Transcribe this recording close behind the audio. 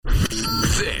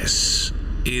This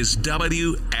is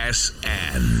WSN.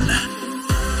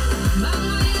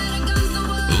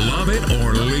 Love it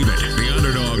or leave it. The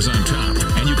underdog's on top,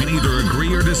 and you can either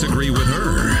agree or disagree with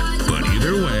her. But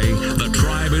either way, the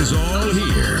tribe is all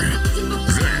here.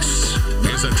 This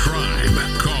is a tribe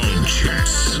called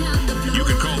Jess. You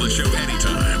can call the show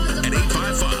anytime at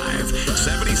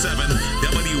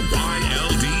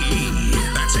 855-77-WYLDE.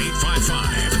 That's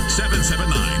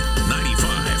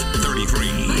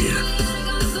 855-779-9533.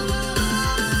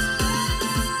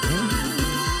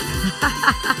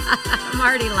 I'm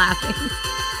already laughing.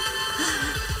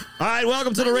 All right,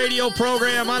 welcome to the radio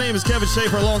program. My name is Kevin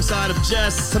Schaefer alongside of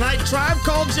Jess. Tonight, Tribe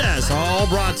Called Jess, all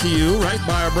brought to you, right,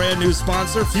 by our brand new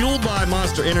sponsor, fueled by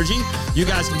Monster Energy. You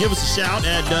guys can give us a shout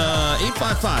at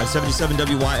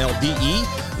 855-77-WYLDE.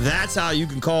 That's how you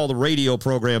can call the radio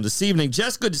program this evening.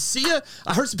 Jess, good to see you.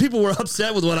 I heard some people were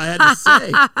upset with what I had to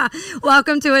say.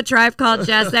 Welcome to A Tribe Called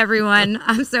Jess, everyone.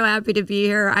 I'm so happy to be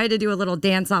here. I had to do a little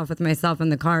dance-off with myself in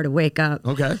the car to wake up.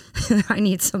 Okay. I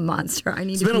need some Monster. I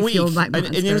need It's to been be a week. fueled by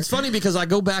Monster. And it's funny because I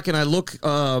go back and I look,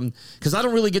 because I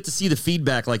don't really get to see the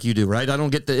feedback like you do, right? I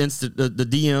don't get the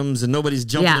DMs, and nobody's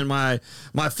jumping in my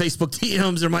Facebook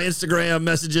DMs or my Instagram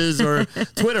messages or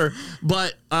Twitter.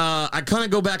 But I kind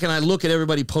of go back and I look at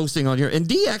everybody posting on here. And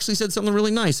Dee actually said something really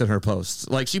nice in her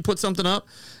post. Like, she put something up,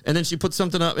 and then she put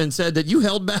something up and said that you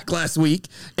held back last week,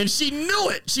 and she knew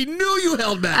it. She knew you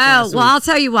held back last week. I'll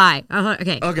tell you why.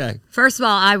 Okay. First of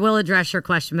all, I will address your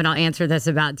question, but I'll answer this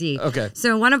about Dee. Okay.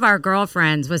 So one of our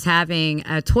girlfriends was having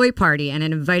a toy party and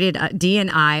it invited Dee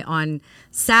and I on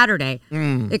Saturday.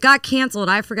 It got canceled.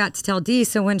 I forgot to tell Dee.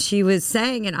 So when she was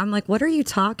saying it, I'm like, what are you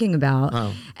talking about?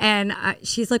 Oh. And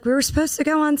she's like, we were supposed to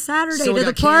go on Saturday to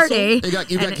the party. You got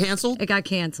canceled? It got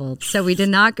canceled. So we did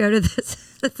not go to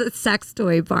the sex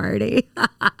toy party.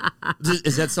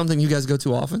 Is that something you guys go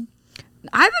to often?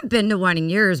 I haven't been to one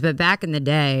in years, but back in the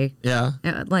day,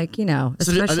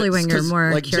 especially when you're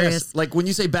more curious. Jess, like when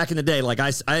you say back in the day, like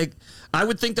I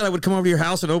would think that I would come over to your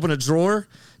house and open a drawer,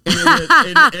 and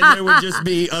there would just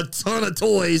be a ton of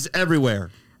toys everywhere.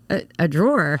 A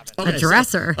drawer, okay, a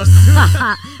dresser, so,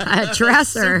 a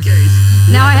dresser.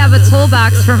 Now I have a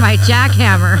toolbox for my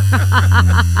jackhammer.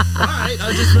 All right,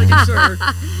 I'm just making sure.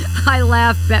 I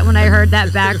laughed when I heard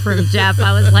that back from Jeff.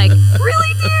 I was like,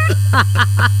 really, dude?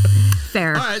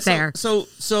 Fair, all right, fair. So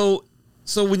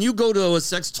when you go to a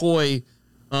sex toy,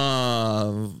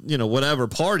 whatever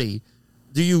party,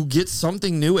 do you get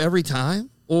something new every time?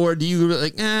 Or do you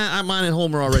like, mine at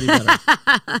home are already better?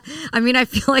 I mean, I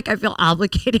feel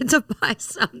obligated to buy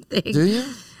something. Do you?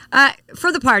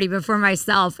 For the party, but for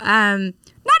myself. Not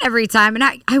every time. And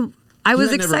I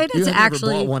was excited to actually.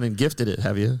 You never bought one and gifted it,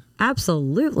 have you?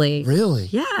 Absolutely. Really?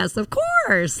 Yes, of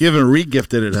course. You haven't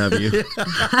re-gifted it, have you?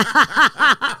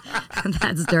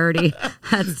 That's dirty.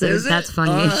 That's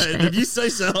funny as shit. If you say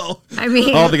so. I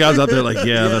mean, all the guys out there are like,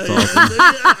 yeah, that's awesome.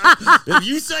 If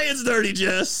you say it's dirty,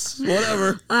 Jess,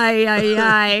 whatever.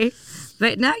 Aye.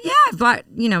 But no, yeah, I bought,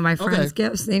 my friends'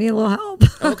 gifts. They need a little help.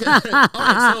 Okay. All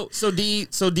right. So Dee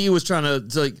was trying to,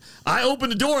 like, I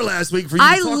opened the door last week for you to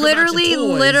talk about your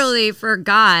toys. literally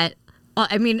forgot.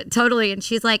 I mean, totally. And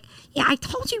she's like, yeah, I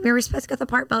told you we were supposed to go to the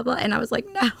park, blah, blah. And I was like,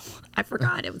 no, I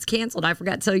forgot. It was canceled. I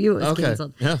forgot to tell you it was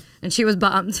canceled. Yeah. And she was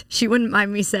bummed. She wouldn't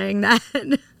mind me saying that.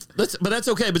 But that's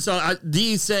okay. But so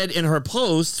Dee said in her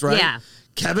post, right? Yeah.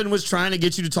 Kevin was trying to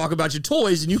get you to talk about your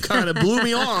toys, and you kind of blew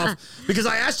me off because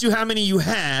I asked you how many you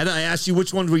had. I asked you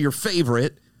which ones were your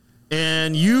favorite,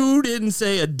 and you didn't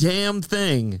say a damn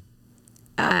thing.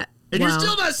 You're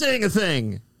still not saying a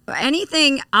thing.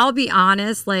 Anything, I'll be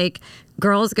honest, like,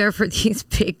 girls go for these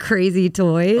big, crazy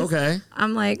toys. Okay.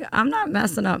 I'm like, I'm not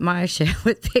messing up my shit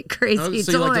with big, crazy toys.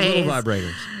 So you like the little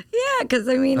vibrators? Yeah, because,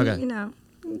 I mean,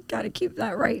 you got to keep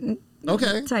that right and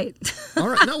tight. All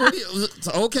right. No,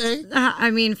 okay. I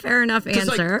mean, fair enough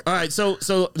answer. All right. So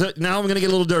now I'm going to get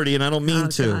a little dirty, and I don't mean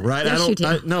to, God. right? Yes, I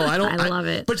do. No, I don't. I love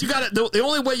it. But you got to. The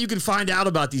only way you can find out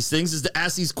about these things is to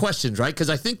ask these questions, right? Because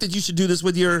I think that you should do this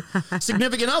with your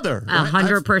significant other.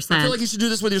 100%. I feel like you should do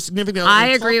this with your significant other. I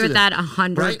agree with that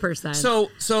 100%. Right?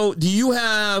 So do you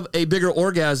have a bigger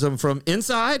orgasm from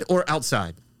inside or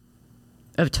outside?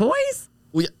 Of toys?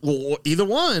 Well, either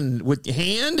one, with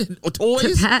hand or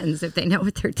toys. Depends if they know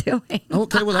what they're doing.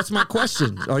 Okay, well, that's my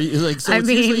question. Are you like? So it's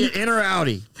usually an in or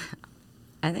outie.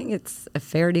 I think it's a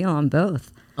fair deal on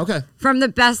both. Okay. From the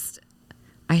best.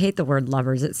 I hate the word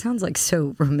lovers. It sounds like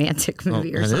so romantic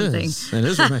movie or something. It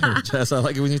is romantic, Jess. I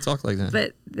like it when you talk like that.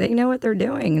 But they know what they're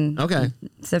doing. Okay.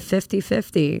 It's a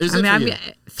 50-50. Is it I for mean, you?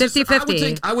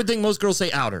 50-50. I would think most girls say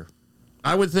outer.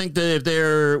 I would think that if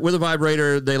they're with a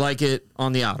vibrator, they like it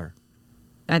on the outer.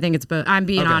 I think it's both. I'm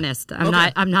being honest.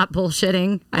 I'm not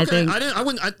bullshitting. I think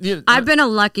I've been a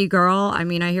lucky girl. I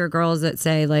mean, I hear girls that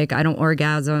say like I don't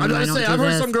orgasm. I've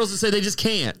heard some girls that say they just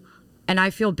can't. And I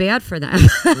feel bad for them.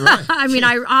 Right. I mean,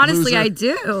 I honestly I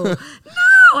do. No,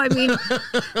 I mean,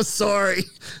 sorry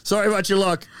about your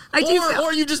luck.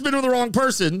 Or you've just been with the wrong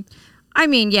person. I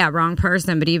mean, yeah, wrong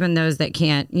person, but even those that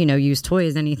can't, use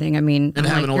toys, anything. I mean,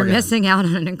 you're missing out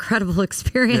on an incredible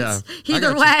experience. Yeah,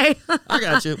 either way. I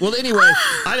got you. Well, anyway,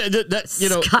 that's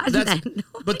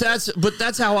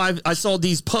how I saw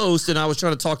these posts, and I was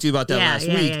trying to talk to you about that last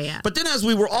week. Yeah. But then, as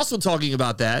we were also talking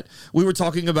about that, we were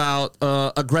talking about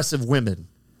aggressive women.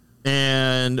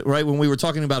 And right when we were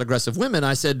talking about aggressive women,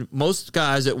 I said most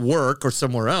guys at work or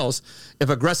somewhere else, if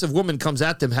aggressive woman comes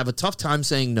at them, have a tough time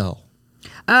saying no.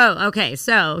 Oh, okay.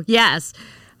 So, yes.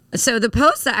 So the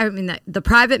posts, the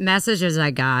private messages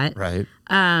I got right.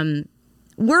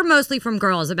 Were mostly from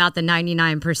girls, about the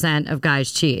 99% of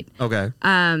guys cheat. Okay.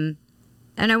 And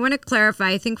I want to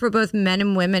clarify, I think for both men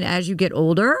and women, as you get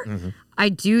older, I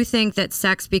do think that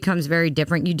sex becomes very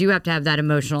different. You do have to have that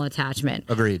emotional attachment.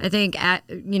 Agreed. I think, I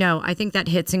think that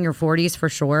hits in your 40s for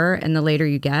sure, and the later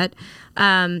you get.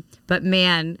 But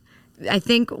man, I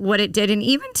think what it did, and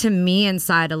even to me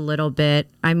inside a little bit,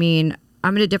 I mean,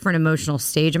 I'm in a different emotional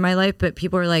stage in my life, but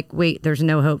people are like, wait, there's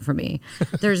no hope for me.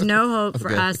 There's no hope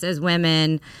for us as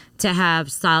women to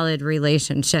have solid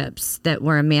relationships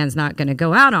where a man's not going to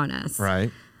go out on us. Right.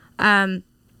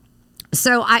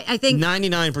 So I think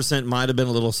 99% might have been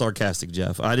a little sarcastic,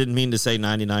 Jeff. I didn't mean to say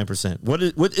 99%.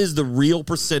 What is the real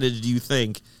percentage, do you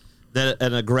think, that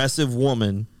an aggressive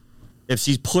woman, if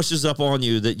she pushes up on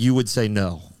you, that you would say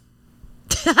no?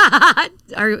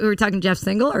 Are we talking Jeff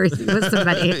Single or with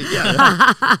somebody?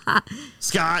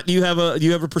 Scott, do you have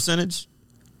a percentage?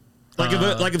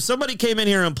 Like if somebody came in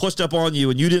here and pushed up on you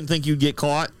and you didn't think you'd get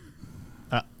caught?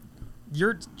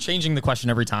 You're changing the question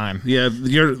every time. Yeah,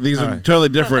 these are totally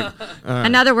different.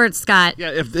 In other words, Scott.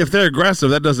 Yeah, if they're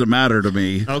aggressive, that doesn't matter to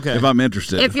me. Okay. If I'm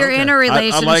interested. If you're in a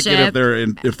relationship, I like it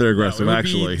if they're aggressive.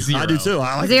 Actually, I do too.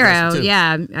 I like zero. Too.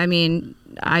 Yeah, I mean,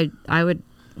 I would.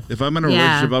 If I'm in a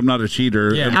relationship, I'm not a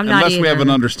cheater. Yeah. I'm not unless either. we have an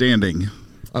understanding.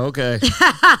 Okay.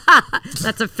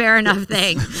 That's a fair enough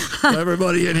thing.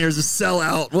 Everybody in here is a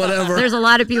sellout, whatever. There's a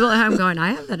lot of people at home going,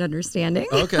 I have that understanding.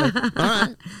 Okay. All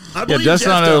right. Jess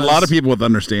and I know a lot of people with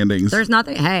understandings. There's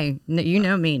nothing. Hey, you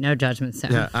know me, no judgment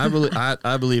zone. Yeah, I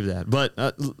believe that. But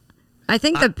I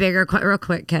think the bigger real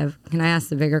quick, Kev, can I ask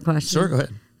the bigger question? Sure, go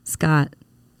ahead. Scott,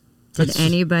 did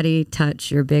anybody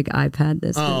touch your big iPad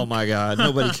this week? Oh my God,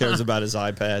 nobody cares about his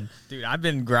iPad. Dude, I've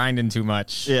been grinding too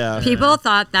much. Yeah. People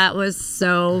thought that was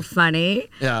so funny.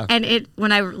 Yeah. And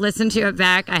when I listened to it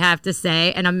back, I have to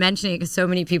say, and I'm mentioning it because so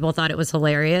many people thought it was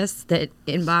hilarious that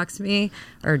inboxed me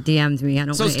or DM'd me.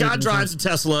 So Scott drives a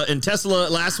Tesla, and Tesla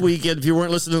last weekend, if you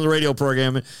weren't listening to the radio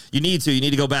program, you need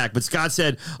to go back. But Scott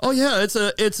said, oh yeah, it's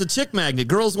a chick magnet.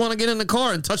 Girls want to get in the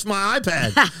car and touch my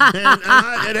iPad.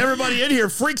 and everybody in here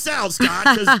freaks out,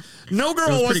 Scott, because no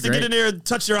girl wants to get in there and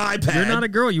touch your iPad. You're not a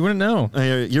girl. You wouldn't know.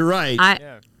 You're right.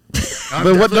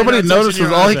 But what nobody noticed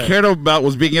was all he cared about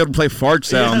was being able to play fart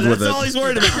sounds with it. That's all he's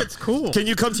worried about. It's cool. Can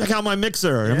you come check out my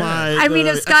mixer? Yeah. I mean,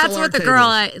 if Scott's with a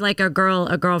girl,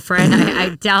 a girlfriend,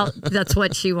 I doubt that's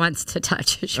what she wants to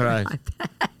touch. Is your iPad.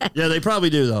 Yeah, they probably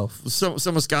do though. Some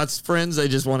of Scott's friends, they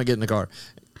just want to get in the car.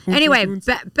 Anyway,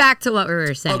 back to what we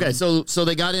were saying. Okay, so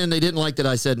they got in. They didn't like that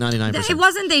I said 99%. It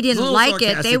wasn't they didn't like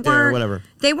it. They weren't. Whatever.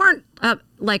 They weren't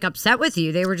upset with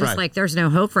you. They were just like, "There's no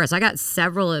hope for us." I got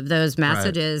several of those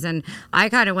messages, and I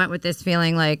kind of went with this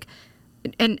feeling like,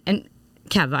 and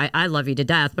Kev, I love you to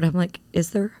death, but I'm like, is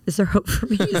there hope for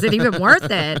me? Is it even worth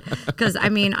it? Because I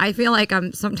mean, I feel like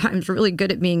I'm sometimes really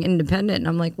good at being independent, and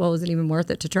I'm like, well, is it even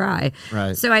worth it to try?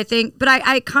 Right. So I think, but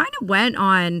I kind of went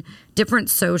on different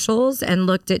socials and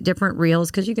looked at different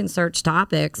reels because you can search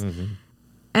topics. Mm-hmm.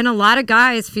 And a lot of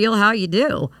guys feel how you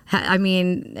do. I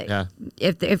mean,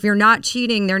 if you're not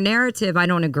cheating, their narrative, I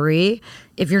don't agree.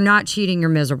 If you're not cheating, you're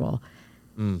miserable.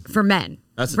 For men.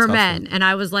 That's for men. And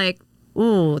I was like,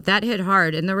 ooh, that hit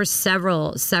hard. And there were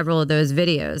several of those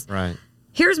videos. Right.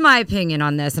 Here's my opinion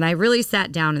on this. And I really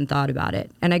sat down and thought about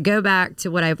it. And I go back to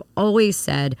what I've always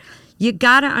said. You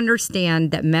got to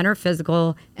understand that men are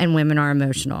physical and women are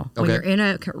emotional. Okay. When you're in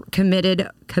a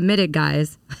committed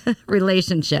guys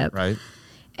relationship. Right.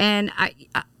 And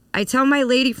I tell my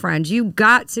lady friends, you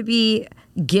got to be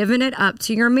giving it up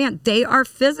to your man. They are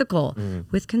physical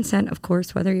with consent, of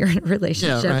course, whether you're in a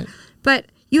relationship. Yeah, right. But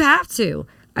you have to.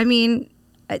 I mean,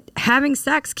 having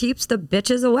sex keeps the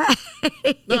bitches away.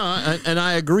 No, and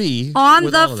I agree. On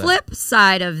the flip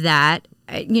side of that,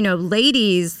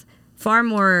 ladies far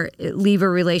more leave a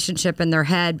relationship in their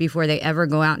head before they ever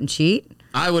go out and cheat.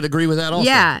 I would agree with that also.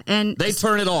 Yeah, and they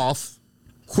turn it off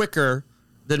quicker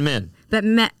than men. But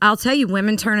I'll tell you,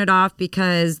 women turn it off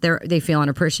because they feel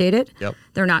unappreciated. Yep.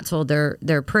 They're not told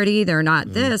they're pretty. They're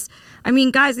not this. I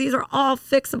mean, guys, these are all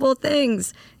fixable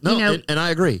things. No, and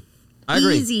I agree. I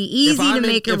agree. Easy to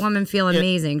make your woman feel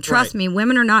amazing. Trust me,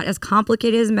 women are not as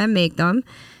complicated as men make them,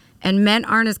 and men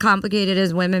aren't as complicated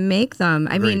as women make them.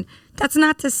 I mean, that's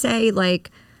not to say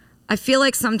like. I feel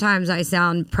like sometimes I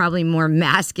sound probably more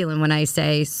masculine when I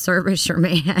say service your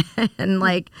man,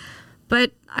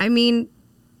 but I mean,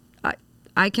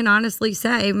 I can honestly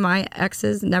say my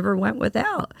exes never went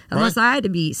without, unless I had to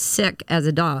be sick as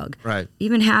a dog. Right.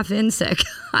 Even half in sick,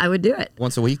 I would do it.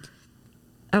 Once a week?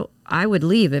 Oh, I would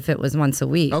leave if it was once a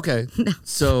week. Okay.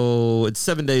 So it's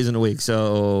 7 days in a week.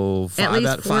 So at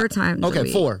least four times. Okay, a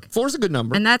week. 4. 4 is a good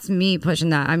number. And that's me pushing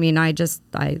that. I mean, I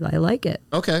like it.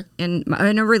 Okay. In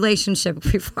a relationship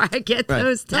before I get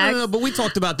those texts. No, but we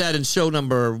talked about that in show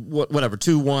number whatever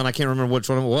 2, 1. I can't remember which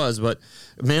one it was, but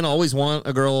men always want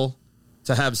a girl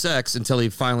to have sex until he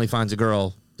finally finds a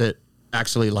girl that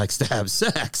actually likes to have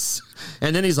sex,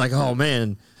 and then he's like, "Oh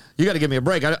man, you got to give me a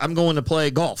break. I'm going to play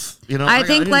golf." You know, I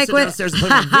think sit downstairs and play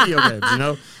my video games. You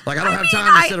know, like I don't have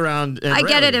time to sit around. And I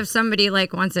get it if somebody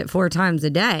like wants it 4 times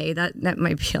a day. That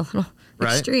might be a little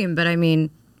extreme, but I mean,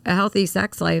 a healthy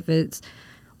sex life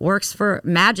works for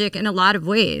magic in a lot of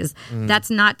ways.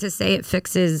 That's not to say it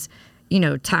fixes,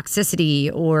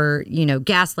 toxicity or,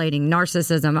 gaslighting,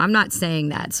 narcissism. I'm not saying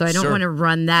that. So I don't want to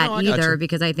run that either,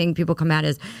 because I think people come at it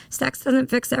as sex doesn't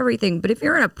fix everything. But if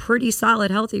you're in a pretty solid,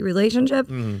 healthy relationship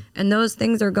and those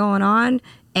things are going on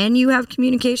and you have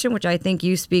communication, which I think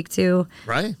you speak to.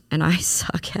 Right. And I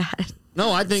suck at.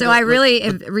 No, I think so. I really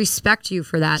respect you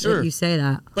for that. Sure. That you say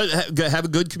that. But have a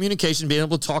good communication, being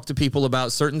able to talk to people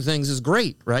about certain things is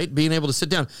great, right? Being able to sit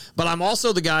down. But I'm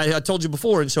also the guy I told you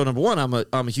before in show number 1.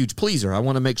 I'm a huge pleaser. I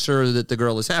want to make sure that the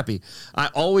girl is happy. I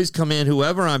always come in,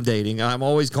 whoever I'm dating, I'm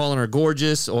always calling her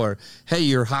gorgeous, or hey,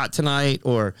 you're hot tonight,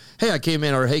 or hey, I came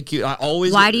in, or hey, cute. I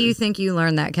always. Why do you think you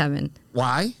learned that, Kevin?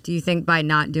 Why? Do you think by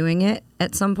not doing it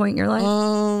at some point in your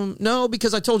life? No,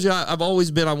 because I told you I've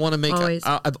always been.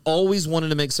 I've always wanted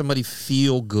to make somebody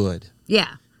feel good.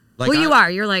 Yeah. Like well, you are.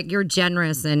 You're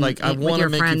generous and like I with your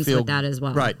make friends you feel with that as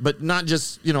well. Right, but not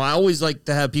just I always like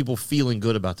to have people feeling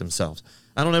good about themselves.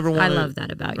 I don't ever want. I love that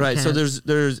about you. Right, Kev. so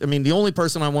there's. I mean, the only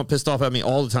person I want pissed off at me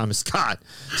all the time is Scott.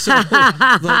 So,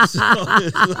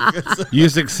 you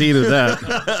succeeded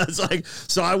that. It's like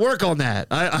so. I work on that.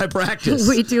 I practice.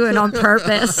 We do it on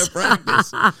purpose. I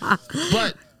practice.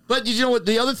 But you know what?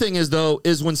 The other thing is though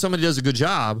is when somebody does a good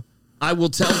job, I will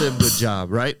tell them good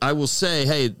job. Right? I will say,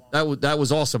 hey, that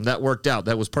was awesome. That worked out.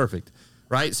 That was perfect.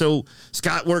 Right, so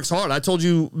Scott works hard. I told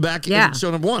you back in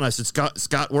show number 1. I said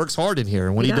Scott works hard in here,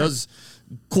 and when he does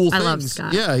cool things, I love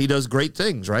Scott. Yeah, he does great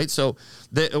things. Right, so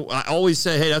I always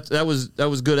say, hey, that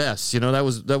was good S. That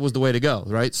was the way to go.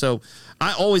 Right, so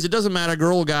it doesn't matter,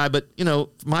 girl or guy, but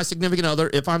my significant other,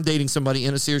 if I'm dating somebody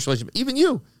in a serious relationship, even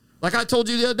you, like I told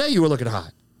you the other day, you were looking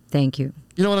hot. Thank you.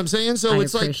 You know what I'm saying? So I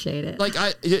it's appreciate it. Like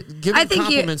giving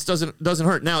compliments doesn't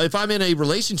hurt. Now, if I'm in a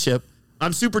relationship.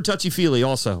 I'm super touchy-feely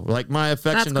also. Like my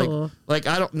affection, that's cool. like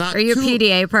I don't not. Are you too, a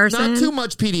PDA person? Not too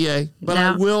much PDA, but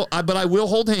No. I will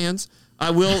hold hands. I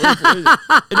will.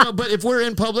 But if we're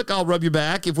in public, I'll rub your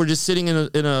back. If we're just sitting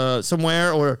in a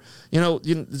somewhere, or to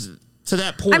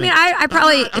that point. I mean, I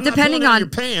probably I'm depending not on your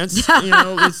pants.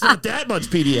 It's not that much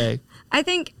PDA. I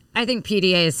think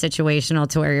PDA is situational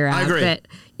to where you're at. I agree.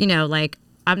 But like.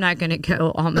 I'm not going to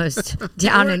go almost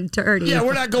down and dirty. Yeah,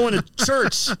 we're not going to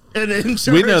church and in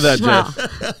church. We know that,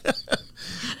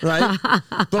 Jeff. Right?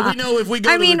 But we know if we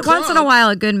go to the club, once in a while,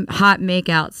 a good hot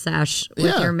makeout sesh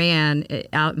with your man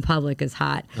out in public is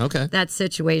hot. Okay. That's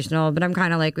situational, but I'm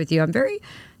kind of like with you. I'm very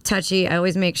touchy. I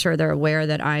always make sure they're aware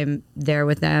that I'm there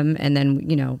with them, and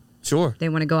then, sure, they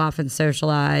want to go off and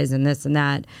socialize and this and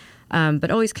that. But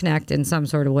always connect in some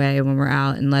sort of way when we're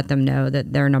out and let them know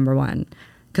that they're number one.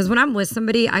 Because when I'm with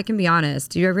somebody, I can be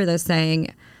honest. Do you ever hear this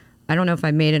saying, I don't know if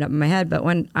I made it up in my head, but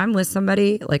when I'm with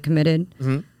somebody, like committed,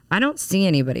 I don't see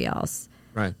anybody else.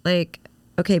 Right. Like,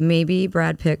 okay, maybe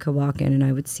Brad Pitt could walk in and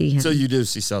I would see him. So you do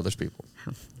see selfish people.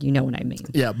 You know what I mean.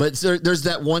 Yeah, but there's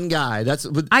that one guy.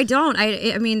 I don't.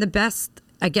 I mean, the best,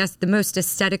 I guess, the most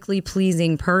aesthetically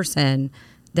pleasing person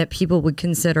that people would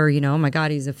consider, oh my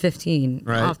God, he's a 15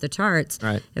 off the charts.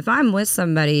 Right. If I'm with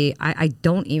somebody, I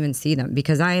don't even see them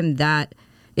because I am that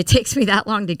it takes me that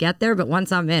long to get there, but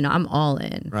once I'm in, I'm all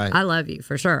in. Right. I love you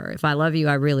for sure. If I love you,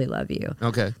 I really love you.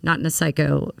 Okay. Not in a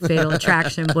psycho fatal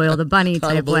attraction, Boyle the bunny I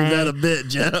type believe way. that a bit,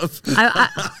 Jeff.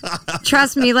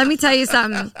 Trust me, let me tell you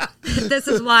something. This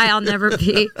is why I'm never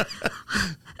going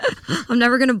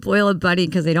to boil a bunny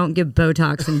because they don't give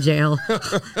Botox in jail.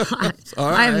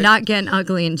 I am not getting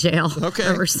ugly in jail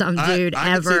over some dude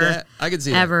I ever. Can see that. I can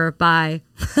see ever. Bye.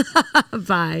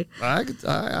 Bye.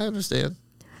 I understand.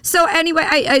 So anyway,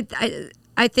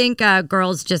 I think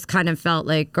girls just kind of felt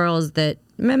like girls that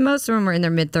most of them were in their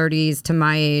mid-30s to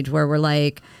my age, where we're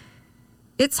like,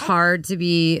 it's hard to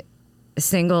be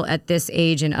single at this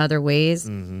age in other ways.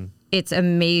 Mm-hmm. It's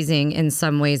amazing in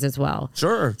some ways as well.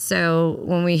 Sure. So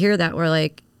when we hear that, we're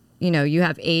like, you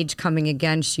have age coming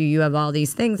against you. You have all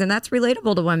these things, and that's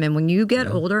relatable to women. When you get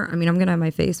older, I mean, I'm going to have my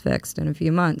face fixed in a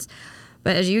few months.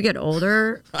 But as you get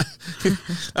older,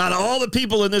 out of all the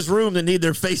people in this room that need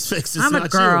their face fixed, it's I'm not a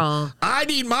girl. You. I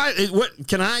need my. What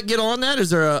can I get on that? Is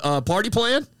there a party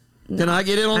plan? Can I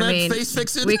get in on that face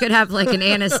fixing? We could have like an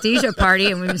anesthesia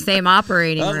party and we're in the same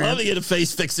operating room. I'd love to get a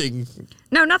face fixing.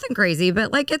 No, nothing crazy,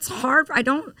 but like it's hard. I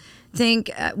don't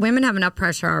think women have enough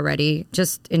pressure already,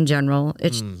 just in general.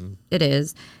 It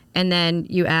is. And then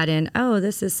you add in, oh,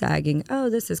 this is sagging. Oh,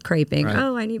 this is creping. Right.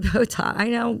 Oh, I need Botox. I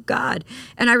know, God.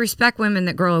 And I respect women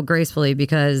that grow gracefully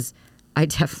because I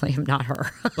definitely am not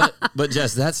her. but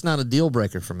Jess, that's not a deal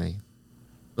breaker for me.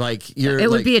 Like it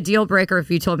would be a deal breaker if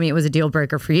you told me it was a deal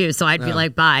breaker for you. So I'd be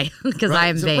like, bye, because I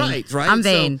am vain. Right. I'm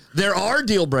vain. So there are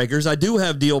deal breakers. I do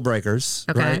have deal breakers.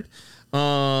 Okay.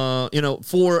 Right?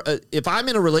 If I'm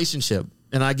in a relationship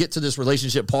and I get to this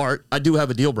relationship part, I do have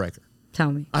a deal breaker. Tell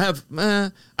me. I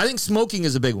think smoking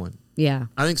is a big one. Yeah.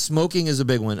 I think smoking is a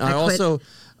big one. I also,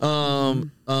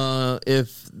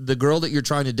 if the girl that you're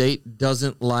trying to date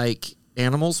doesn't like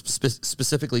animals,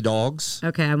 specifically dogs.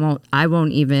 Okay, I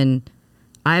won't even.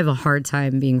 I have a hard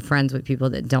time being friends with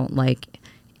people that don't like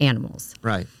animals.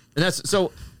 Right. And that's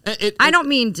so. I don't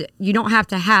mean you don't have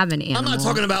to have an animal. I'm not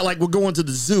talking about like we're going to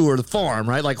the zoo or the farm,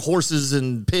 right? Like horses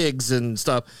and pigs and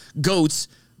stuff, goats.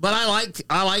 But I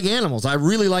like animals. I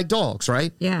really like dogs,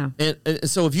 right? Yeah. And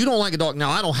so if you don't like a dog,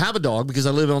 now I don't have a dog because I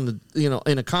live on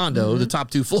in a condo, the top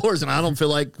 2 floors, and I don't feel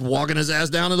like walking his ass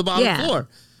down to the bottom floor.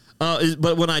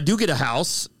 But when I do get a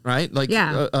house, right, like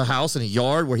a house and a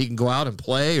yard where he can go out and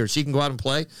play or she can go out and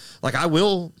play, like I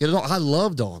will get a dog. I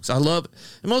love dogs. And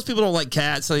most people don't like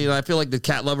cats. So, I feel like the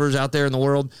cat lovers out there in the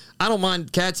world, I don't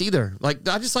mind cats either. Like,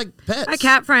 I just like pets. My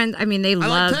cat friends, I mean, they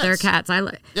love like their cats.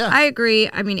 I agree.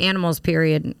 I mean, animals,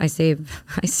 period. I saved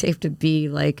a bee,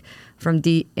 like, from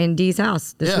in Dee's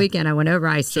house this weekend. I went over.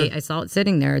 I saw it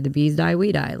sitting there. The bees die,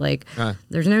 we die. Like,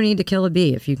 there's no need to kill a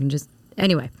bee if you can just...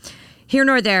 Anyway. Here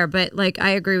nor there, but like I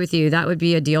agree with you. That would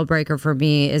be a deal breaker for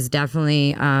me. Is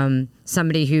definitely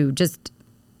somebody who just,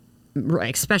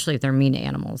 especially if they're mean to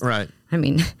animals. Right. I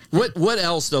mean, what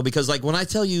else though? Because like when I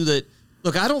tell you that,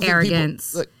 look, I don't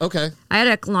arrogance. think people. Okay. I had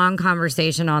a long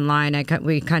conversation online.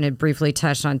 We kind of briefly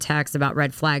touched on text about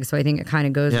red flags, so I think it kind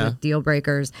of goes with deal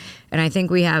breakers. And I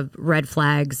think we have red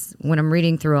flags when I'm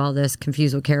reading through all this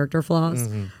confused with character flaws.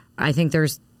 Mm-hmm. I think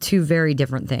there's 2 very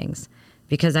different things.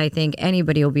 Because I think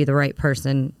anybody will be the right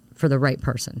person for the right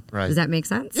person. Right. Does that make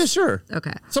sense? Yeah, sure.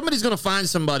 Okay. Somebody's going to find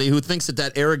somebody who thinks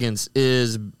that arrogance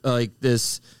is like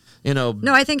this, No,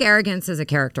 I think arrogance is a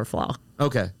character flaw.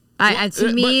 Okay.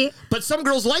 To me... But some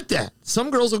girls like that.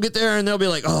 Some girls will get there and they'll be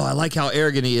like, oh, I like how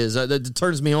arrogant he is. That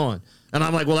turns me on. And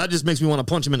I'm like, well, that just makes me want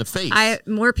to punch him in the face.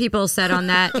 More people said on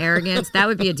that arrogance. That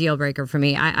would be a deal breaker for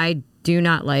me. I do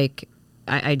not like...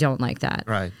 I don't like that.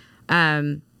 Right.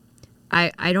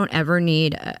 I don't ever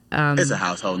need. It's a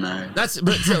household name.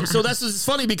 So that's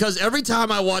funny because every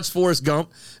time I watch Forrest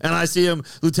Gump and I see him,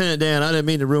 Lieutenant Dan, I didn't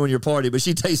mean to ruin your party, but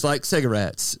she tastes like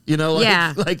cigarettes. I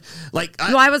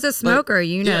was a smoker.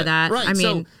 That. Right. I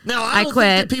mean, so now I don't quit.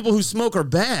 think that people who smoke are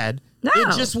bad. No.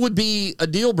 It just would be a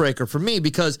deal breaker for me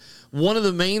because one of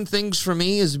the main things for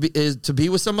me is to be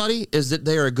with somebody is that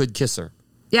they are a good kisser.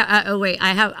 Yeah. Wait.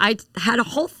 I had a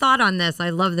whole thought on this. I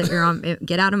love that you're on.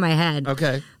 Get out of my head.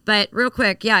 Okay. But real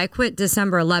quick, I quit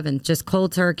December 11th. Just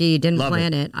cold turkey. Didn't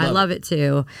plan it. I love it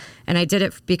too, and I did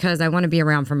it because I want to be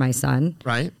around for my son.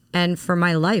 Right. And for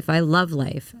my life, I love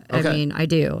life. Okay. I mean, I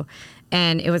do.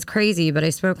 And it was crazy, but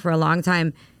I smoked for a long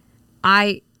time.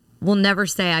 I will never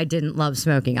say I didn't love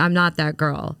smoking. I'm not that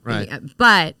girl. Right.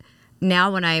 But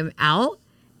now when I'm out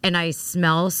and I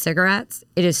smell cigarettes,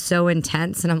 it is so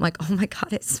intense. And I'm like, oh my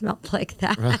God, it smelled like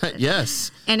that. Right.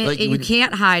 Yes. And you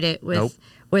can't hide it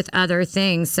with other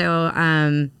things.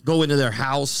 So go into their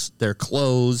house, their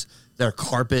clothes, their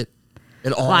carpet.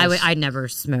 It all. Well, I never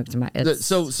smoked my. Right.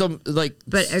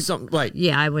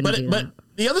 Yeah, I wouldn't do that. But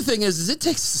the other thing is it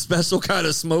takes a special kind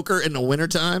of smoker in the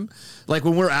wintertime. Like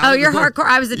when we're out. Oh, you're hardcore.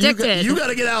 I was addicted. You got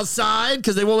to get outside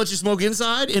because they won't let you smoke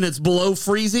inside, and it's below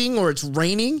freezing or it's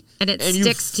raining, and it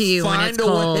sticks to you when it's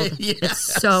cold. Yes.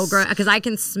 It's so gross because I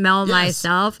can smell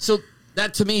myself. So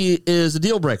that to me is a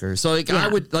deal breaker. So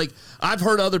I've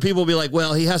heard other people be like,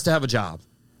 well, he has to have a job.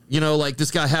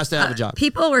 This guy has to have a job.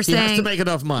 People were saying he has to make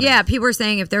enough money. Yeah, people were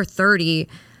saying if they're 30.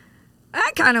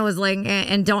 I kind of was like,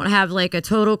 and don't have like a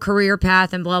total career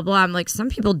path and blah, blah. I'm like, some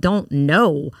people don't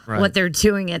know what they're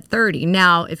doing at 30.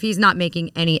 Now, if he's not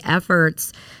making any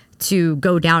efforts to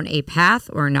go down a path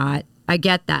or not, I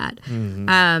get that.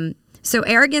 Mm-hmm. So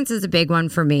arrogance is a big one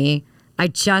for me. I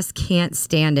just can't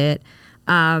stand it.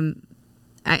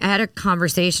 I had a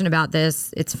conversation about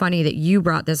this. It's funny that you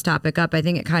brought this topic up. I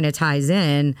think it kind of ties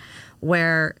in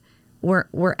where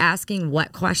we're asking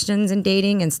what questions in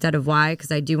dating instead of why,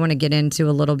 because I do want to get into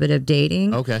a little bit of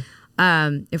dating. Okay.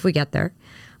 If we get there.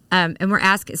 And we're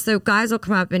asking, so guys will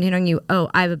come up and hit on you, oh,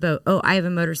 I have a boat, oh, I have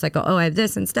a motorcycle, oh, I have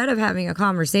this, instead of having a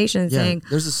conversation saying,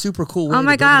 there's a super cool way. Oh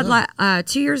my God,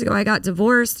 2 years ago I got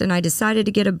divorced and I decided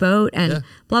to get a boat and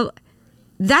blah, blah.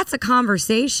 That's a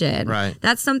conversation. Right.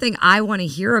 That's something I want to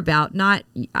hear about. Not,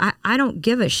 I don't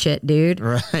give a shit, dude.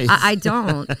 Right. I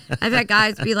don't. I've had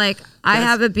guys be like, I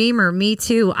have a Beamer. Me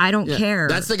too. I don't care.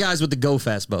 That's the guys with the go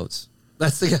fast boats.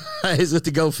 That's the guys with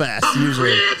the go fast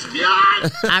usually.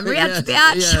 I'm rich, bitch.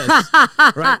 Yes.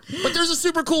 Right. But there's a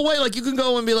super cool way. Like you can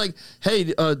go and be like, hey,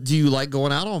 do you like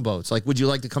going out on boats? Like, would you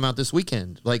like to come out this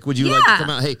weekend? Like, would you like to come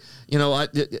out?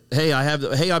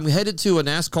 Hey, I'm headed to a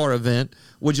NASCAR event.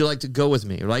 Would you like to go with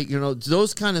me? Right?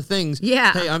 Those kind of things.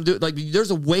 Yeah. Hey, I'm doing like. There's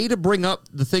a way to bring up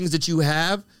the things that you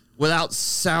have without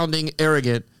sounding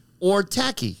arrogant or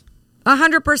tacky.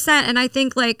 100%. And I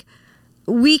think like,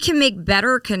 we can make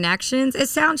better connections. It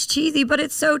sounds cheesy, but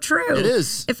it's so true. It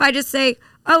is. If I just say,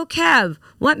 oh, Kev,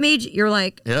 what made you? You're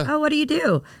like, oh, what do you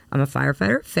do? I'm a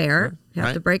firefighter. Fair. You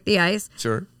have to break the ice.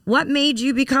 Sure. What made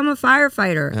you become a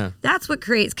firefighter? Yeah. That's what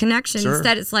creates connection. Sure.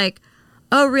 Instead, it's like,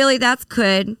 oh, really? That's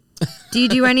good. Do you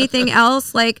do anything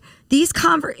else? Like these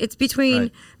it's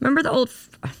between, remember the old,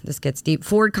 this gets deep,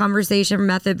 Ford conversation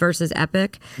method versus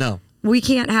Epic? No. We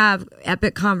can't have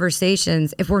epic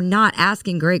conversations if we're not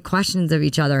asking great questions of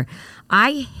each other.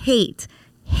 I hate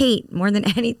more than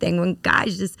anything when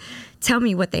guys just tell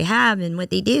me what they have and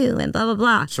what they do and blah, blah,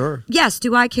 blah. Sure. Yes,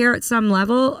 do I care at some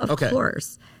level? Of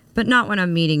course. But not when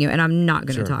I'm meeting you and I'm not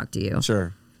going to talk to you.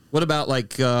 Sure. What about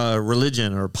like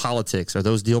religion or politics? Are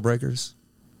those deal breakers?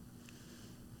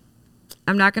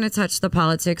 I'm not going to touch the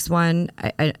politics one.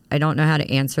 I don't know how to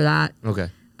answer that. Okay.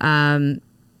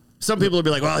 Some people will be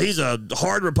like, well, he's a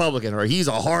hard Republican or he's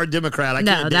a hard Democrat. I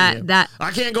can't date him. I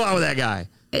can't go out with that guy.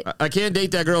 I can't date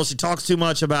that girl. She talks too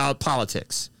much about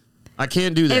politics. I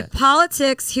can't do that. If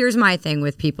politics, here's my thing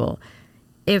with people.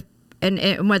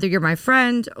 And whether you're my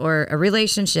friend or a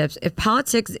relationship, if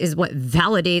politics is what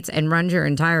validates and runs your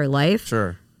entire life,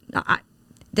 sure.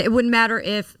 It wouldn't matter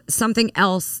if something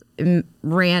else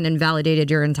ran and validated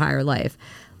your entire life.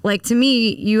 Like, to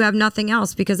me, you have nothing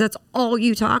else because that's all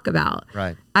you talk about.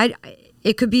 Right.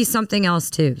 It could be something else,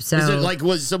 too. So is it like,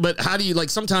 but how do you, like,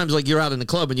 sometimes, like, you're out in the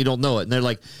club and you don't know it. And they're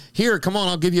like, here, come on,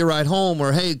 I'll give you a ride home.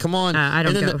 Or, hey, come on. I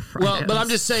don't go well, but I'm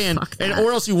just saying,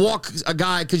 or else you walk a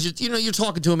guy, because, you're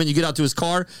talking to him and you get out to his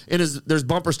car and there's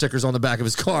bumper stickers on the back of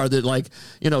his car that, like,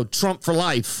 Trump for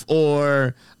life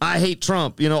or I hate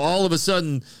Trump. All of a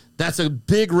sudden, that's a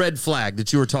big red flag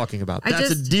that you were talking about. That's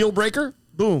a deal breaker.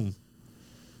 Boom.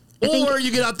 Or you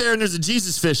get out there and there's a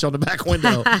Jesus fish on the back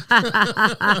window.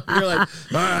 You're like,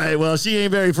 all right, well, she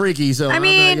ain't very freaky, so I'm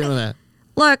not giving that.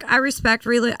 Look, I respect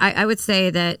I would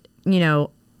say that,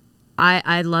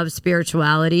 I love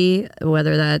spirituality,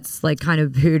 whether that's like kind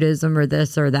of Buddhism or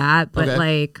this or that, but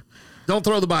like... Don't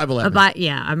throw the Bible at me.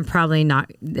 Yeah, I'm probably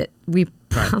not... We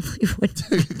probably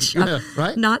would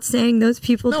right? Not saying those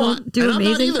people don't do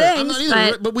amazing things. I'm not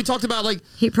either, but we talked about like...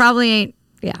 He probably ain't...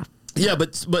 Yeah. Yeah,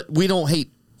 but we don't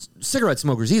hate cigarette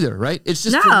smokers either, right? It's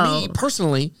just for me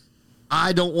personally,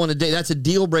 I don't want to date. That's a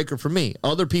deal breaker for me.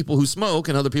 Other people who smoke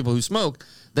and other people who smoke,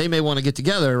 they may want to get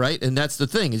together, right? And that's the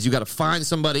thing is you got to find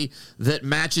somebody that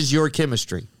matches your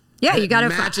chemistry. Yeah, you got to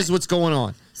matches what's going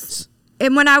on.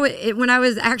 And when I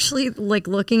was actually like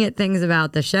looking at things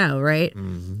about the show, right?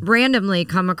 Mm-hmm. Randomly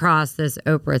come across this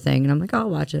Oprah thing, and I'm like, oh, I'll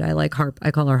watch it. I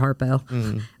call her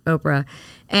Harpo, Oprah,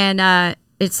 and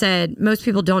it said most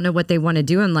people don't know what they want to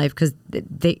do in life because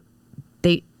they're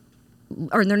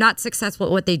not successful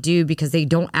at what they do because they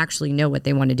don't actually know what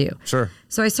they want to do. Sure.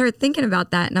 So I started thinking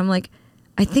about that, and I'm like,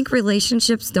 I think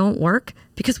relationships don't work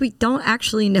because we don't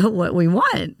actually know what we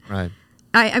want. Right.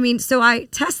 I mean, so I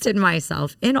tested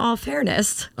myself in all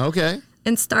fairness. Okay.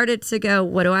 And started to go,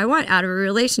 what do I want out of a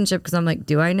relationship? Because I'm like,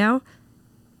 do I know?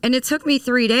 And it took me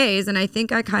 3 days, and I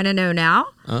think I kind of know now.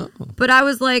 Oh. But I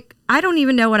was like, I don't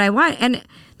even know what I want. And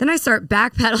then I start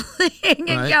backpedaling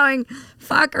and going,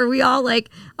 fuck, are we all like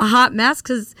a hot mess?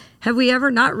 Because have we ever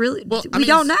not really? Well, we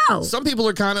don't know. Some people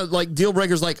are kind of like deal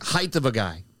breakers, like height of a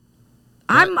guy.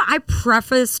 I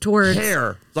preface towards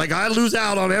hair. Like I lose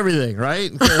out on everything,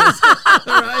 right?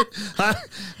 Right?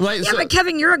 But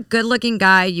Kevin, you're a good-looking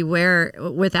guy. You wear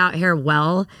without hair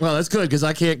well. Well, that's good because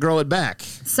I can't grow it back.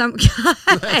 Some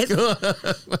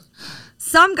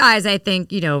guys, I think,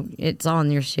 it's all in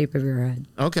your shape of your head.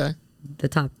 Okay. The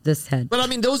top, this head. But I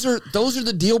mean, those are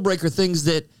the deal breaker things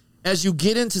that, as you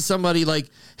get into somebody, like,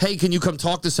 hey, can you come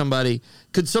talk to somebody?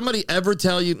 Could somebody ever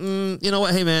tell you, you know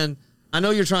what? Hey, man. I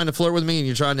know you're trying to flirt with me and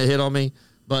you're trying to hit on me,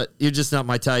 but you're just not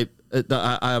my type.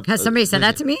 Has somebody said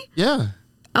that to me? Yeah.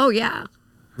 Oh, yeah.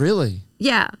 Really?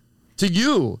 Yeah. To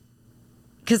you?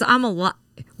 Because I'm a lot.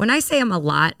 When I say I'm a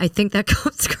lot, I think that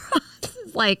comes across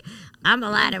like I'm a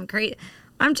lot. I'm crazy.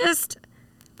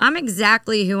 I'm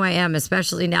exactly who I am,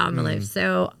 especially now in my life.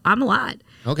 So I'm a lot.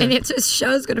 Okay. And it just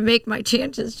shows going to make my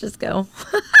chances just go.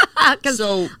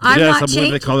 So I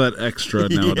believe they call that extra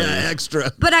nowadays. Yeah,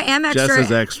 extra. But I am extra. Jess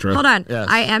is extra. Hold on. Yes.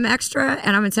 I am extra,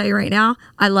 and I'm going to tell you right now,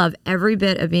 I love every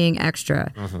bit of being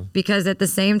extra. Because at the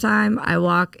same time, I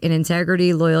walk in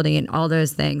integrity, loyalty, and all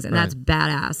those things, and that's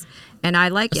badass. And I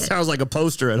like it. Sounds like a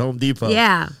poster at Home Depot.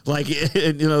 Yeah. Like,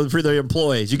 for the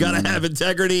employees. You got to have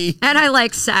integrity. And I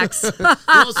like sex.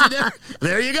 Well, see,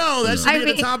 there you go. That should be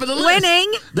at the top of the list.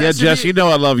 Winning. Jess, you know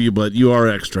I love you, but you are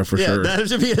extra for sure. That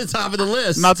should be at the top of the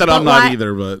list. Not that I'm not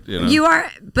either, but, You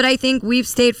are, but I think we've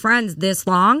stayed friends this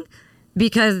long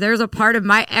because there's a part of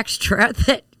my extra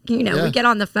that, we get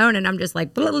on the phone and I'm just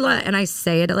like, blah, blah, blah, and I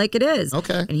say it like it is.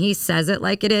 Okay. And he says it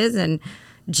like it is. And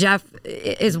Jeff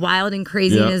is wild and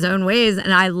crazy in his own ways,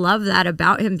 and I love that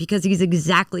about him because he's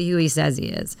exactly who he says he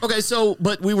is. Okay,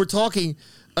 but we were talking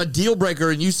a deal breaker,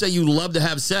 and you say you love to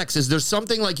have sex. Is there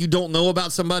something like you don't know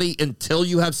about somebody until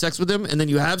you have sex with them, and then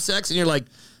you have sex, and you're like,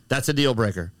 that's a deal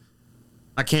breaker.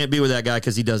 I can't be with that guy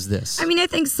because he does this. I mean, I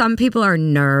think some people are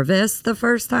nervous the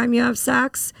first time you have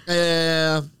sex.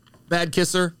 Yeah, bad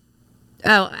kisser.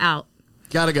 Oh, out.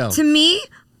 Gotta go. To me,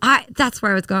 that's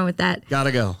where I was going with that.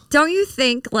 Gotta go. Don't you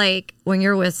think, like, when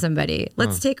you're with somebody,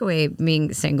 let's take away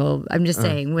being single, I'm just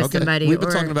saying, with somebody. We've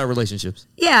been talking about relationships.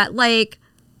 Yeah, like,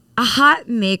 a hot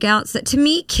makeout. To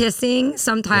me, kissing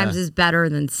sometimes is better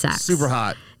than sex. Super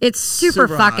hot. It's super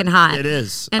fucking hot. It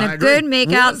is. And a good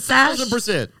makeout sesh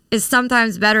 1,000% is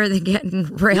sometimes better than getting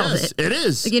railed. Yes, it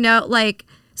is.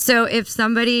 So if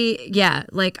somebody,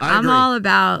 I'm all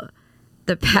about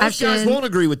the passion. Most guys won't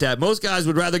agree with that. Most guys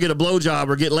would rather get a blowjob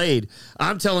or get laid.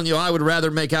 I'm telling you, I would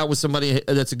rather make out with somebody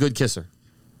that's a good kisser.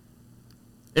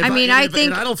 I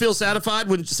think I don't feel satisfied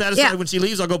when she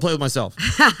leaves, I'll go play with myself.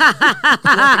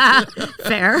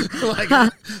 Fair.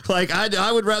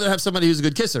 I would rather have somebody who's a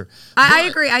good kisser. I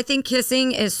agree. I think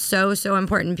kissing is so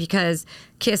important because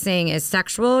kissing is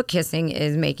sexual. Kissing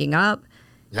is making up.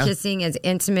 Yeah. Kissing is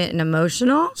intimate and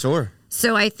emotional. Sure.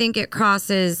 So I think it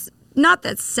crosses. Not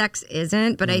that sex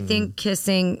isn't, but I think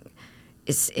kissing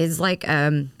is like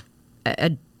I'd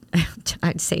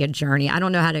say a journey. I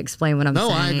don't know how to explain what I'm saying.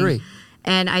 No, I agree.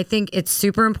 And I think it's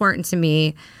super important to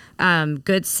me.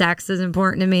 Good sex is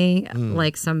important to me,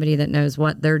 like somebody that knows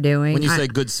what they're doing. When you say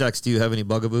good sex, do you have any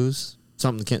bugaboos?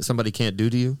 Something somebody can't do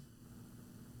to you?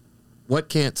 What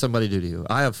can't somebody do to you?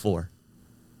 I have 4.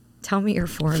 Tell me your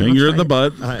 4. Finger in the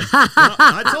butt.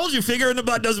 I told you, finger in the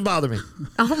butt doesn't bother me.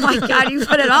 Oh my God, you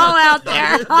put it all out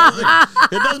there.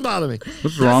 It doesn't bother me.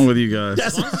 What's wrong with you guys?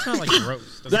 That's not like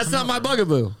gross. That's not my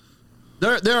bugaboo.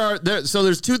 So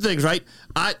there's 2 things, right?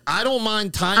 I don't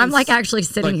mind tying. I'm like actually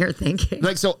sitting here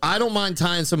thinking. So I don't mind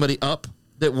tying somebody up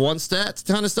that wants that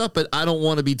kind of stuff, but I don't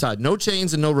want to be tied. No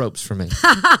chains and no ropes for me.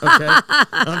 Okay,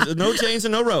 no chains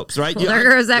and no ropes. Right? Well, there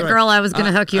goes that girl I was going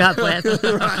to hook you up with.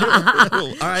 Right.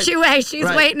 All right. She's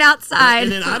waiting outside.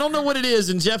 And then I don't know what it is.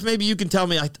 And Jeff, maybe you can tell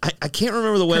me. I can't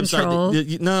remember the website.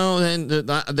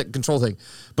 The control thing.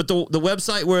 But the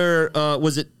website where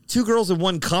was it 2 girls in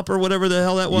 1 cup or whatever the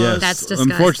hell that was? Yes. That's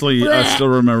disgusting. Unfortunately, I still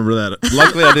remember that.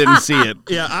 Luckily, I didn't see it.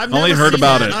 Yeah, I've only heard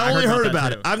about it. I only heard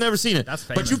about it. I've never seen it. That's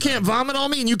famous. But you can't vomit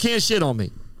on me and you can't shit on me.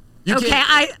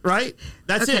 Right?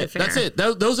 That's it. Fair. That's it.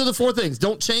 Those are the 4 things.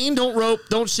 Don't chain, don't rope,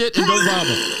 don't shit, and don't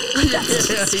vomit.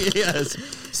 Yes.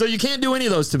 So you can't do any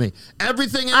of those to me.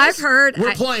 Everything else, we're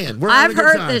playing. We're I've having a good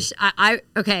heard time. this.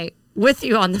 Okay. with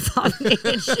you on the vomiting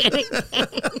and shitting thing.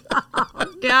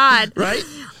 Oh God! Right?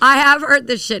 I have heard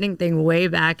the shitting thing way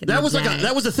back in the day.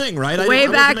 That was a thing, right? Way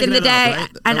back in the day, right?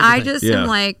 and I just am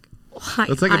like,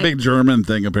 that's like a big German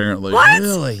thing, apparently. What?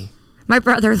 Really? My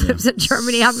brother lives in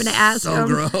Germany. I'm going to ask so him.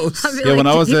 Gross. Yeah, when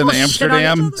I was in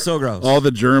Amsterdam, so gross. All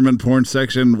the German porn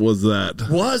section was that.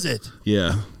 Was it?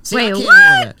 Yeah. See, wait, I can't what?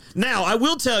 handle that. Now, I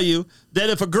will tell you that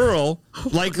if a girl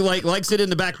likes it in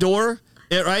the back door,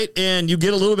 right, and you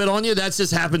get a little bit on you, that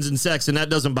just happens in sex, and that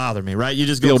doesn't bother me, right? You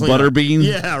just go feel butterbean.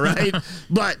 Yeah, right.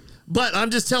 But I'm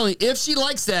just telling you, if she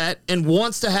likes that and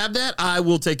wants to have that, I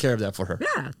will take care of that for her.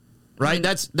 Yeah. Right. I mean,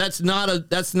 that's not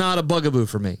a bugaboo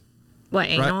for me. What,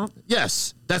 anal? Right?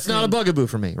 Yes, that's not a bugaboo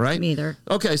for me, right? Me either.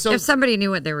 Okay, so if somebody knew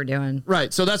what they were doing,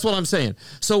 right? So that's what I'm saying.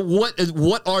 So what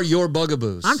are your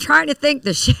bugaboos? I'm trying to think.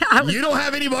 You don't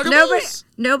have any bugaboos?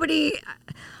 Nobody.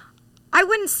 I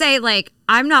wouldn't say like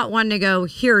I'm not one to go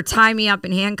here, tie me up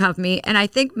and handcuff me, and I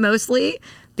think mostly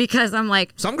because I'm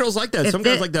like some girls like that. Some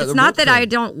girls like that. It's not that I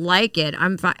don't like it.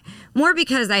 I'm fine. More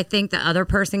because I think the other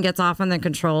person gets off on the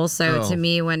control. So to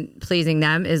me, when pleasing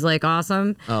them is like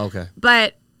awesome. Oh, okay.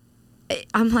 But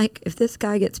I'm like, if this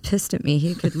guy gets pissed at me,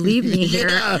 he could leave me here,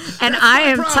 and I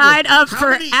am tied up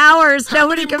for hours.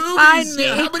 Nobody can find me.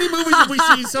 Yeah, how many movies have we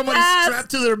seen somebody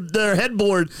strapped to their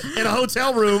headboard in a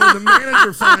hotel room and the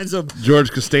manager finds them?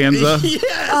 George Costanza.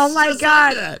 Yes. Oh my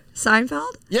God. Like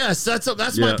Seinfeld. Yes, that's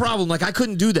my problem. Like I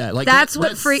couldn't do that. Like that's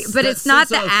but it's not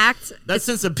the act. That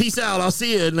sense of peace out. I'll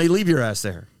see you, and they leave your ass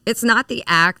there. It's not the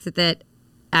act that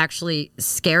actually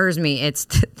scares me. It's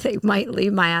they might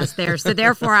leave my ass there, so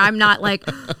therefore I'm not like,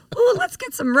 oh, let's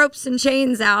get some ropes and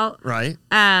chains out. Right.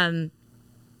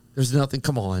 There's nothing.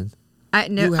 Come on. I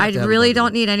really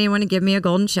don't need anyone to give me a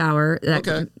golden shower.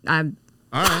 Okay. All right.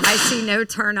 I see no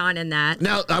turn on in that.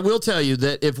 Now I will tell you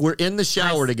that if we're in the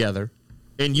shower together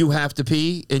and you have to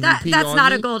pee and you pee that's on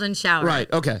not me, a golden shower.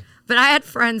 Right. Okay. But I had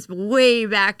friends way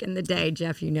back in the day,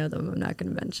 Jeff. You know them. I'm not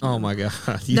going to mention. Oh them. my God!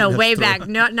 No, way back.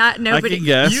 Not nobody. I can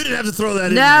guess. You didn't have to throw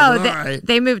that in. No,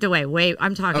 they moved away.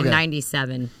 I'm talking Okay.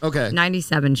 97. Okay.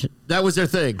 97. That was their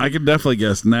thing. I can definitely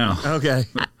guess now. Okay.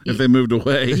 If they moved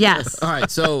away. Yes. All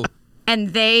right. So. And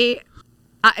I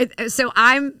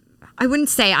wouldn't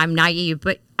say I'm naive,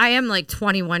 but I am like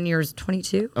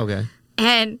 22. Okay.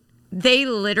 And they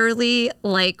literally,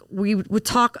 like, we would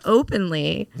talk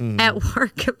openly at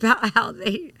work about how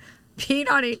they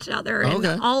peed on each other and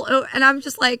and I'm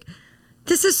just like,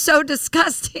 this is so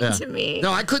disgusting to me.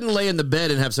 No, I couldn't lay in the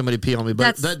bed and have somebody pee on me.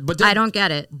 But I don't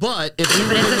get it. But if we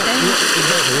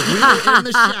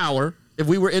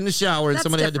were in the shower, and That's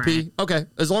somebody had to different. pee, okay,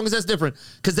 as long as that's different,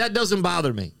 because that doesn't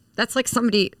bother me. That's like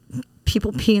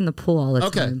people pee in the pool all the time.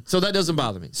 Okay, so that doesn't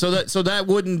bother me. So that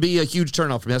wouldn't be a huge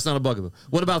turnoff for me. That's not a bugaboo.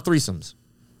 What about threesomes?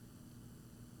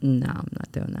 No, I'm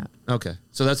not doing that. Okay,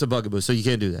 so that's a bugaboo. So you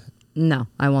can't do that. No,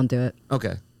 I won't do it.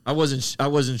 Okay, I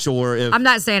wasn't sure if I'm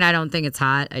not saying I don't think it's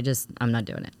hot. I'm not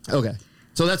doing it. Okay,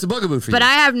 so that's a bugaboo for you. But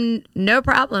I have no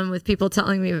problem with people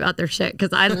telling me about their shit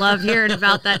because I love hearing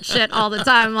about that shit all the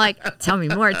time. I'm like, tell me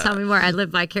more. I live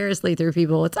vicariously through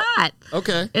people. It's hot.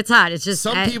 Okay, it's hot. It's just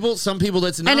some people.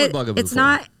 That's not a bugaboo.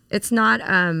 It's not.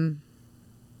 And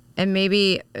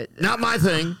maybe not my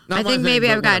thing. I think maybe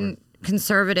I've gotten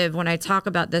conservative when I talk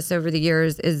about this over the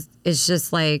years. Is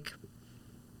just like,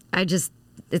 it's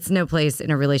no place in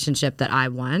a relationship that I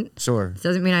want. Sure, it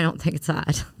doesn't mean I don't think it's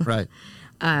hot. Right.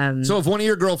 So if one of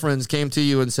your girlfriends came to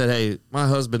you and said, "Hey, my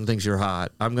husband thinks you're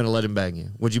hot. I'm going to let him bang you,"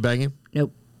 would you bang him?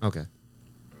 Nope. Okay.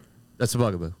 That's a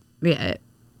bugaboo. Yeah.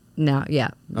 No. Yeah.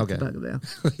 Okay. Bugaboo.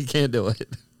 You can't do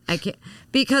it. I can't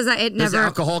because Does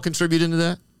alcohol contribute into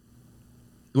that?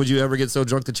 Would you ever get so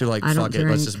drunk that you're like, "Fuck it,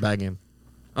 let's just bang him"?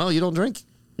 Oh, you don't drink?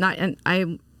 Not. And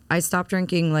I stopped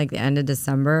drinking like the end of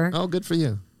December. Oh, good for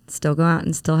you. Still go out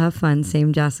and still have fun.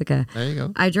 Same Jessica. There you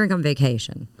go. I drink on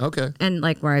vacation. Okay. And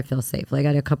like where I feel safe. Like I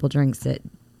had a couple drinks at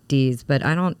D's, but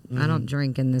I don't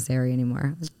drink in this area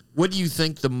anymore. What do you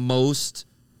think the most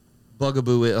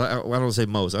bugaboo is? I don't want to say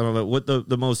most. I don't know what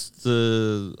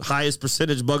the highest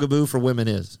percentage bugaboo for women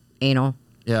is. Anal.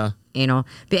 Yeah. Anal.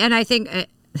 And I think it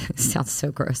sounds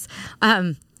so gross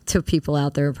to people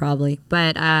out there probably,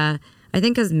 but I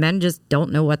think because men just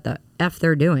don't know what the F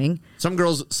they're doing. Some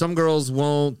girls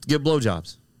won't give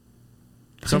blowjobs.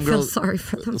 I feel sorry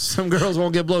for them. Some girls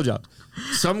won't give blowjobs.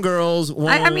 Some girls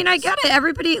won't. I mean, I get it.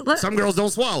 Everybody. Some girls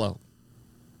don't swallow.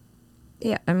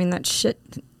 Yeah, I mean that shit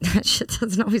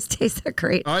doesn't always taste that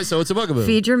great. All right, so it's a bugaboo.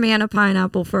 Feed your man a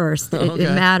pineapple first. It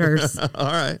matters. All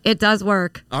right. It does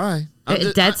work. All right.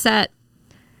 Dead set.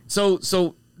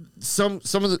 So some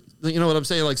of the, you know what I'm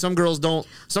saying? Like some girls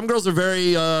are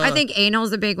very. I think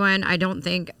anal's a big one. I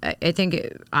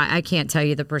can't tell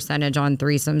you the percentage on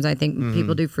threesomes. I think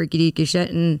people do freaky deaky shit,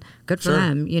 and good for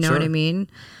them. You know what I mean?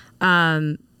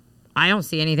 I don't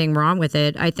see anything wrong with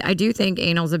it. I do think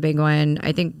anal's a big one.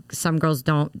 I think some girls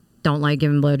don't like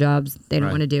giving blowjobs. They don't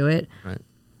want to do it. Right.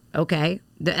 Okay.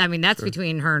 I mean, that's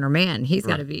between her and her man. He's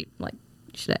got to be like,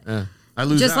 shit. Yeah. I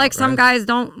lose just out, like some right? guys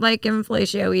don't like giving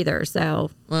fellatio either.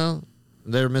 So. Well,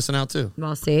 they're missing out too.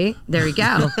 Well, see, there you go.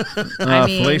 I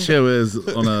mean, fellatio is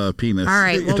on a penis. All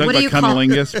right. Well, You're what do you about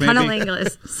cunnilingus, maybe?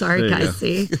 Cunnilingus. Sorry, guys.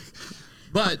 See.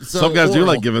 But some guys do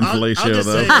like giving fellatio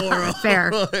though.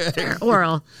 Fair.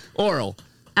 Oral.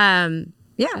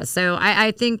 Yeah, so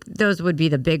I think those would be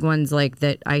the big ones like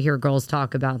that I hear girls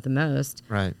talk about the most.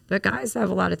 Right. But guys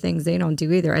have a lot of things they don't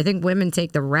do either. I think women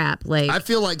take the rap. Like, I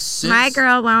feel like my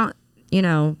girl won't,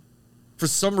 for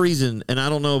some reason, and I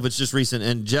don't know if it's just recent,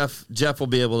 and Jeff will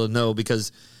be able to know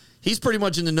because he's pretty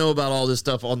much in the know about all this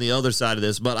stuff on the other side of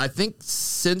this. But I think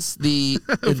since the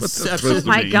inception, oh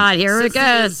my God, here it goes.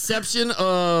 The inception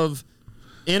of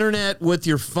internet with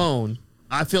your phone,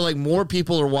 I feel like more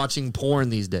people are watching porn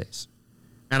these days.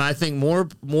 And I think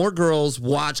more girls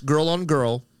watch girl on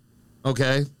girl,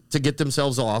 okay, to get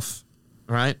themselves off,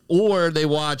 right? Or they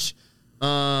watch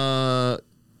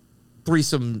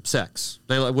threesome sex.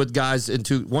 They like with guys and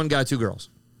one guy, two girls.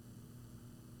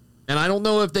 And I don't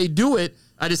know if they do it.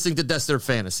 I just think that that's their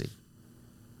fantasy.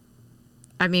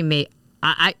 I mean,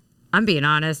 I'm being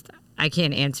honest. I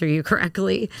can't answer you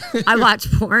correctly. I watch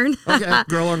porn. Okay,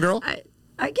 girl on girl.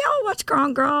 I'll watch girl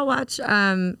on girl. I'll watch.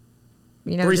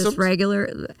 Threesomes? Just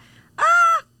regular.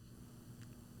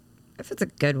 If it's a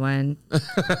good one.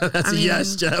 That's a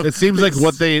yes, Jeff. It seems like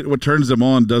what turns them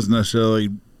on doesn't necessarily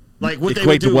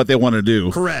equate to what they want to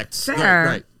do. Correct. Fair.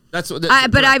 Right. That's what.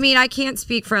 But I mean, I can't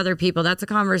speak for other people. That's a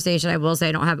conversation I will say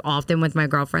I don't have often with my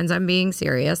girlfriends. I'm being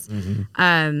serious.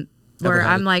 Mm-hmm. Where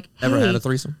I'm like, hey, ever had a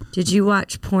threesome? Did you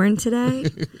watch porn today?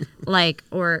 No.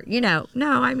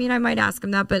 I mean, I might ask them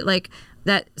that, but like.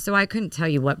 That so I couldn't tell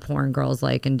you what porn girls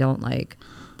like and don't like,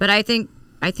 but I think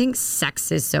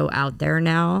sex is so out there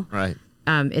now. Right.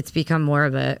 It's become more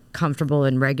of a comfortable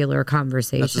and regular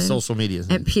conversation. That's a social media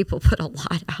thing. And people put a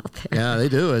lot out there. Yeah, they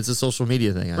do. It's a social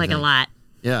media thing. I think. A lot.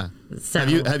 Yeah. So,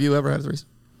 have you ever had a threesome?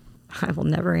 I will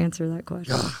never answer that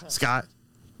question. Scott.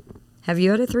 Have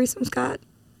you had a threesome, Scott?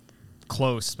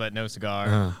 Close, but no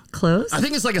cigar. Close? I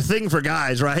think it's like a thing for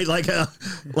guys, right? Like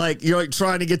you're like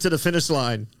trying to get to the finish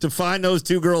line to find those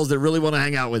two girls that really want to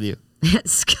hang out with you.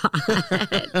 Scott.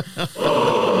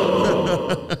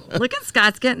 Look at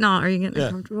Scott's getting all. Are you getting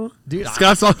uncomfortable? Dude,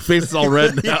 Scott's face is all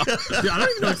red now. Dude, I don't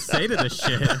even know what to say to this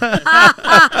shit.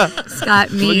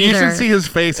 Scott, me You either. should see his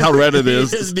face, how red it is.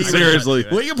 Seriously.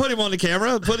 We can put him on the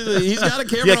camera. He's got a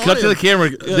camera. Yeah, cut to the camera.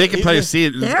 They can probably see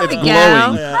it. There It's we go.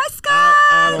 glowing. Hi, Scott.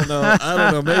 I don't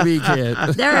know. Maybe he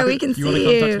can't. There, we can You want see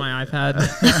to come you. touch my iPad?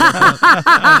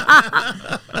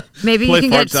 Maybe Play you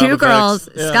can fart get sound two girls.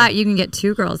 effects. Scott, you can get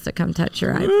two girls to come touch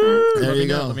your iPad. There you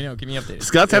go. Let me know. Keep me updated.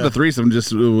 Scott's had a threesome,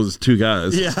 just it was two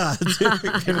guys. Yeah,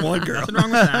 and one girl. Nothing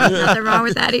wrong with that. Nothing wrong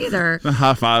with that either.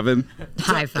 High-fiving.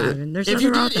 High fiving. There's If nothing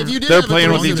you wrong did, with if you that. did, They're have a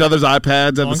playing with threesome- each other's iPads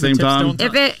at the Long same tips time.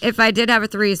 don't If I did have a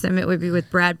threesome, it would be with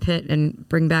Brad Pitt and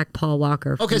bring back Paul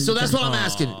Walker. Okay, so that's what I'm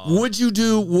asking. Would you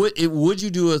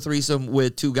do a threesome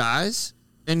with two guys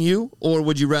and you, or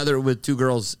would you rather it with two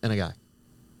girls and a guy?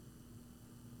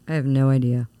 I have no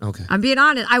idea. Okay. I'm being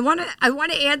honest. I want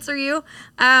to answer you.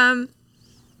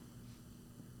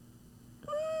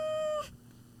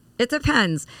 It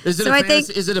depends. Is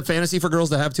it a fantasy for girls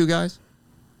to have two guys?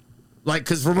 Like,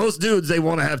 because for most dudes, they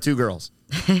want to have two girls.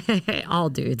 All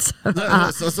dudes.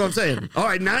 That's what I'm saying. All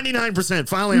right, 99%.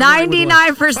 Finally, I'm right with one.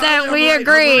 99% we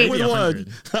agree. I'm right with one.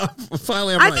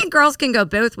 Finally, I'm I right. think girls can go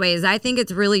both ways. I think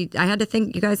it's really. I had to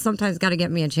think. You guys sometimes got to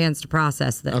get me a chance to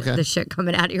process the shit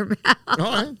coming out of your mouth. All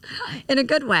right. In a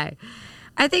good way.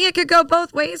 I think it could go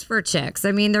both ways for chicks.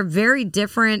 I mean, they're very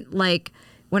different. Like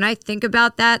when I think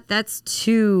about that, that's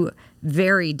two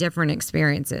very different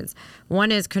experiences.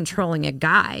 One is controlling a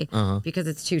guy because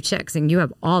it's two chicks and you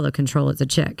have all the control as a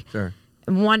chick. Sure.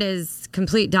 And one is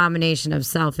complete domination of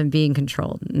self and being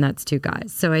controlled, and that's two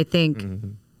guys. So I think,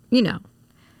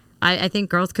 I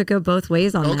think girls could go both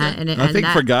ways on that. And I think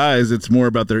for guys, it's more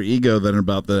about their ego than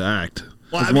about the act.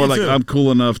 Well, it's more like I'm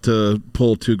cool enough to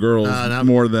pull two girls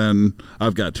more than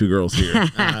I've got two girls here.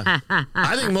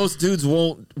 I think most dudes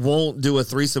won't do a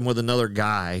threesome with another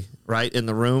guy, right, in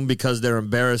the room because they're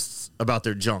embarrassed about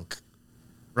their junk.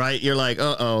 right? You're like,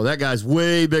 that guy's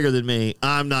way bigger than me.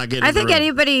 I'm not getting. I think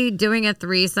anybody doing a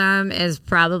threesome is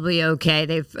probably okay.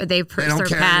 They've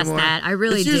surpassed that. I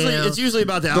really do. It's usually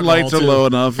about the alcohol. The lights are low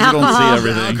enough. You don't see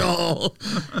everything.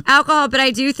 Alcohol, but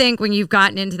I do think when you've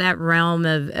gotten into that realm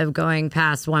of going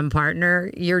past one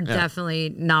partner, you're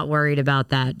definitely not worried about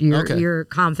that. Your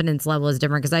confidence level is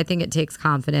different because I think it takes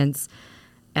confidence,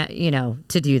 to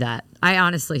do that. I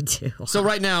honestly do. So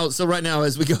right now,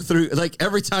 as we go through, like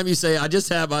every time you say, I just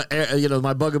have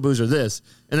my bugaboos are this,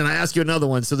 and then I ask you another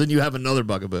one, so then you have another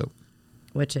bugaboo.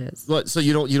 Which is what? So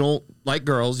you don't like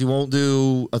girls. You won't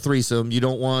do a threesome. You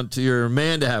don't want your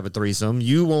man to have a threesome.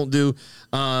 You won't do.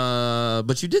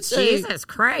 But you did say, Jesus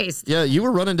Christ. Yeah, you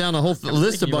were running down a whole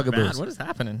list of bugaboos. What is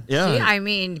happening? Yeah, I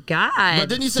mean, God. But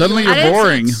didn't you say suddenly you're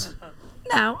boring?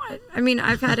 No, I mean,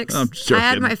 I've had I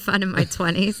had my fun in my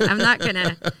 20s. I'm not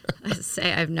gonna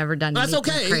say I've never done. That's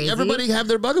anything okay. Crazy, everybody have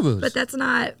their bugaboos, but that's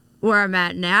not where I'm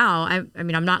at now. I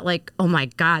mean, I'm not like, oh my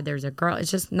God, there's a girl.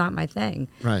 It's just not my thing.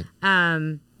 Right.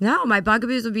 No, my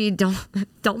bugaboos would be don't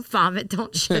vomit,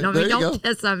 don't shit on me, don't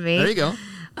piss on me. There you go.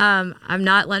 I'm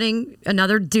not letting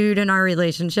another dude in our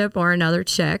relationship or another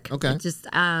chick. Okay. Just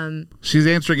she's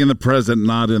answering in the present,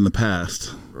 not in the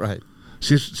past. Right.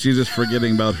 She's just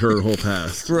forgetting about her whole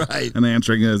past. Right. And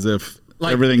answering as if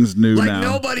everything's new now. Like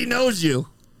nobody knows you.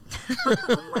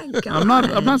 Oh my God.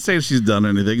 I'm not saying she's done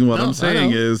anything. What I'm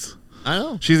saying is I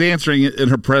know. She's answering it in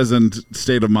her present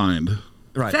state of mind.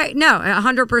 Right. No,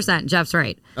 100%. Jeff's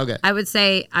right. Okay. I would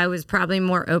say I was probably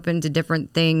more open to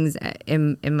different things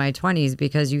in my 20s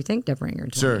because you think different in your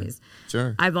 20s.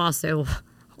 Sure. I've also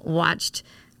watched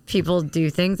people do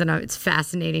things, and it's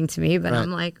fascinating to me, but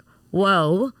I'm like,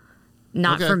 whoa,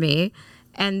 not for me.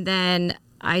 And then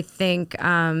I think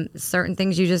certain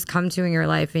things you just come to in your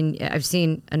life, and I've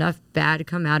seen enough bad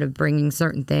come out of bringing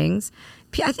certain things.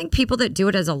 I think people that do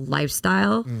it as a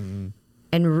lifestyle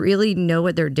and really know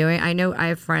what they're doing. I know I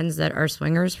have friends that are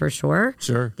swingers for sure.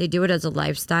 Sure. They do it as a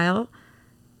lifestyle.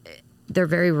 They're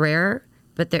very rare,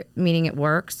 but they're meaning it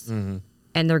works, and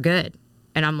they're good.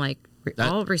 And I'm like,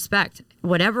 all respect.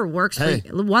 Whatever works for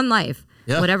you. One life.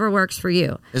 Yeah. Whatever works for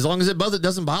you. As long as it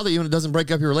doesn't bother you and it doesn't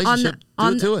break up your relationship,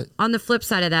 do it. On the flip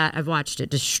side of that, I've watched it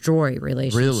destroy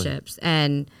relationships. Really?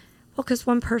 And, because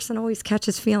one person always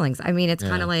catches feelings. I mean, it's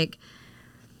kind of like,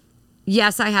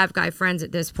 yes, I have guy friends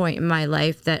at this point in my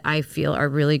life that I feel are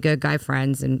really good guy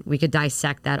friends, and we could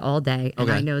dissect that all day.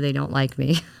 And I know they don't like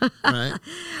me. Right.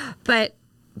 But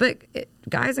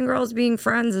guys and girls being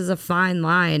friends is a fine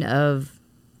line of,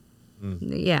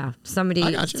 somebody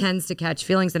tends to catch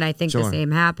feelings, and I think the same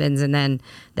happens, and then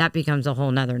that becomes a whole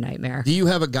nother nightmare. Do you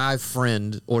have a guy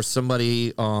friend or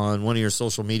somebody on one of your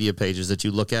social media pages that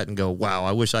you look at and go, wow,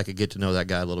 I wish I could get to know that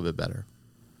guy a little bit better?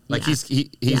 Like he's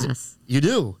yes. You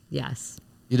do? Yes.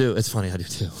 You do? It's funny, I do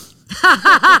too.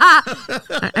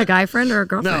 A guy friend or a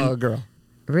girlfriend? No, a girl.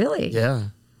 Really? Yeah.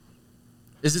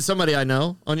 Is it somebody I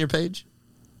know on your page?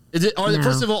 No.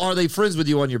 First of all, are they friends with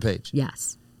you on your page?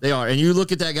 Yes. They are. And you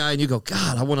look at that guy and you go,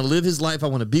 God, I want to live his life. I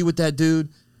want to be with that dude.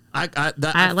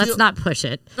 Let's not push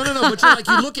it. No. But you're like,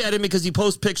 you look at him because he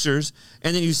posts pictures,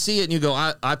 and then you see it and you go,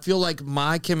 I feel like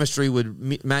my chemistry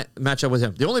would match up with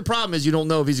him. The only problem is you don't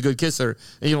know if he's a good kisser,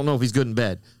 and you don't know if he's good in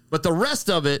bed. But the rest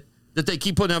of it that they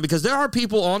keep putting out, because there are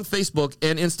people on Facebook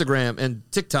and Instagram and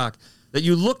TikTok that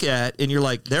you look at and you're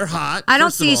like, they're hot. I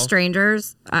don't see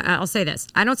strangers. I'll say this.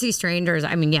 I don't see strangers.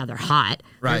 I mean, yeah, they're hot.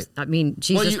 Right.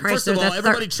 Jesus Christ. First of all,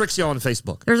 everybody tricks you on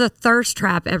Facebook. There's a thirst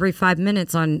trap every 5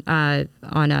 minutes on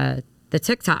the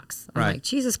TikToks. I'm like,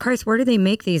 Jesus Christ, where do they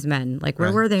make these men? Like,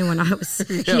 where were they when I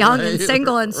was young and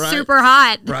single and super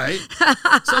hot? Right.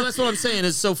 So that's what I'm saying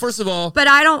is, so first of all. But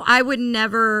I would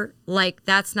never,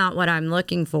 that's not what I'm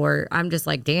looking for. I'm just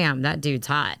like, damn, that dude's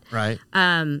hot. Right.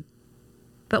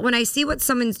 But when I see what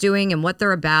someone's doing and what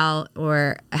they're about,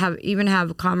 or have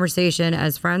a conversation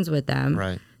as friends with them,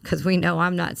 right? Because we know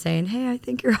I'm not saying, "Hey, I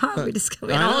think you're hot." We just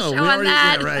go all show on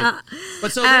that. Yeah, right.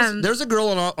 But so there's a girl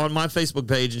on my Facebook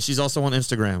page, and she's also on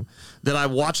Instagram, that I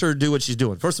watch her do what she's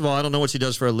doing. First of all, I don't know what she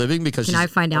does for a living because. Can I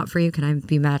find out for you? Can I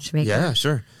be matchmaker? Yeah,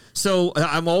 sure. So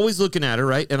I'm always looking at her,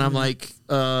 right? And I'm like,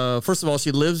 first of all,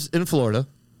 she lives in Florida.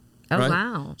 Oh, right?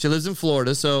 wow. She lives in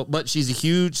Florida. So, but she's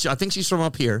I think she's from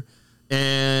up here.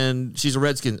 And she's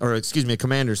a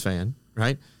Commanders fan,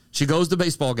 right? She goes to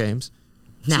baseball games.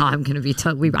 Now I'm going to be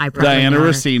Diana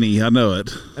Rossini, I know it.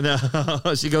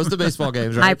 And, she goes to baseball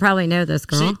games, right? I probably know this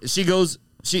girl. She goes.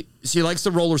 She likes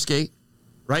to roller skate,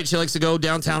 right? She likes to go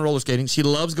downtown roller skating. She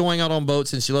loves going out on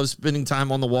boats, and she loves spending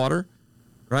time on the water,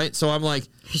 right? So I'm like,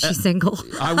 is she single?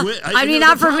 I mean,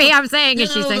 not for me. I'm saying,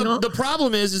 is she single? The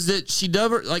problem is that she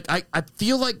never, like, I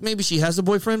feel like maybe she has a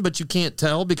boyfriend, but you can't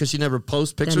tell because she never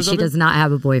posts pictures of it. She does not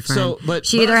have a boyfriend. So, but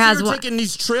she either has taking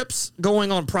these trips,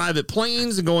 going on private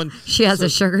planes and going. She has a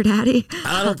sugar daddy.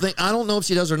 I don't know if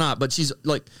she does or not, but she's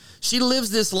like, she lives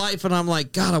this life, and I'm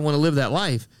like, God, I want to live that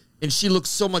life. And she looks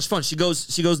so much fun. She goes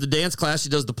to dance class. She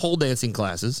does the pole dancing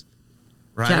classes.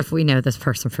 Right? Jeff, we know this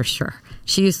person for sure.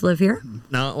 She used to live here?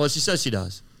 No, well, she says she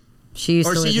does. She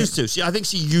used to. I think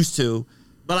she used to.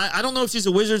 But I don't know if she's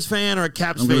a Wizards fan or a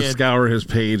Caps fan. I'm going to scour his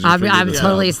page. I'm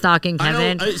totally stalking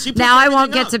Kevin. Now I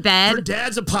won't get to bed. Her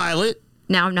dad's a pilot.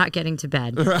 Now I'm not getting to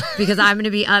bed because I'm going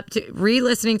to be up to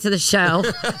re-listening to the show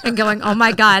and going, oh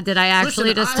my God, did I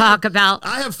actually talk about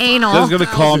anal? She's going to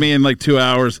call me in like 2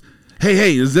 hours.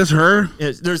 Hey, is this her?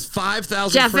 There's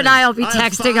 5,000 Jeff and I will be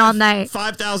texting all night.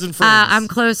 5,000 friends. I'm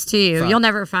close to you. You'll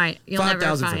never find.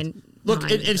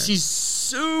 Look, and she's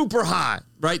super hot,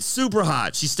 right? Super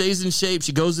hot. She stays in shape.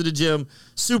 She goes to the gym.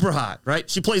 Super hot, right?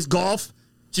 She plays golf.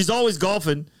 She's always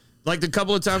golfing. Like the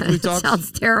couple of times we talked.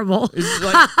 Sounds terrible.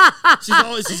 Like,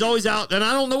 she's always out, and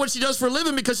I don't know what she does for a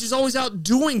living because she's always out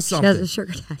doing something. She has a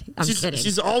sugar daddy. I'm kidding.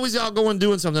 She's always out going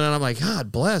doing something, and I'm like,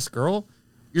 God bless, girl.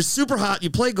 You're super hot. You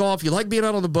play golf. You like being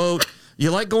out on the boat. You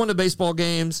like going to baseball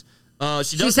games.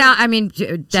 She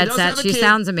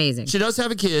sounds amazing. She does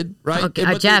have a kid, right?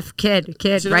 Okay, Jeff, kid,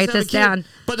 write this down.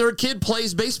 But her kid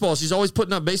plays baseball. She's always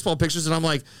putting up baseball pictures, and I'm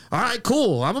like, all right,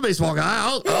 cool. I'm a baseball guy.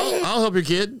 I'll help your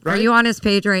kid. Right? Are you on his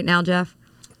page right now, Jeff?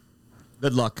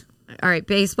 Good luck. All right,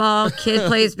 baseball. Kid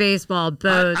plays baseball.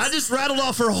 Boats. I just rattled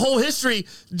off her whole history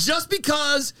just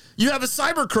because you have a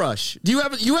cyber crush. You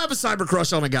have a cyber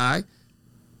crush on a guy.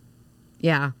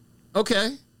 Yeah.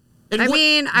 Okay. And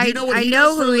I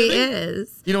know who he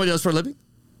is. You know what he does for a living?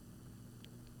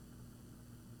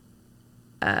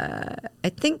 I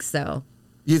think so.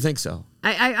 You think so?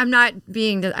 I'm not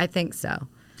being. I think so.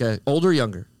 Okay. Older, or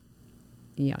younger?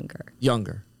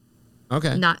 Younger.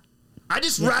 Okay. Not. I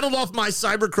just rattled off my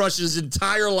cyber crush's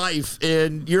entire life,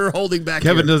 and you're holding back.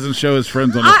 Kevin doesn't show his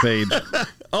friends on his page.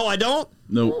 Oh, I don't?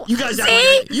 No. You guys.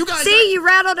 You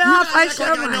rattled it off.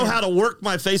 I know how to work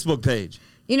my Facebook page.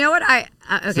 You know what? Okay.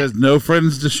 It says no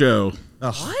friends to show.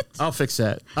 What? I'll fix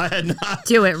that. I had not.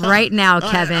 Do it right now,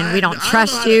 Kevin. We don't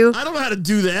trust you. I don't know how to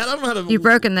do that. I don't know how to. You've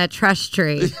broken the trust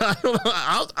tree. I don't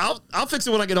know. I'll fix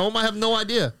it when I get home. I have no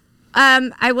idea.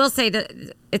 I will say that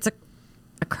it's a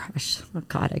crush. Oh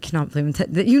God, I cannot believe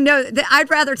it. You know, I'd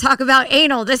rather talk about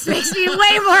anal. This makes me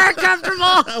way more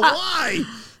uncomfortable. Why?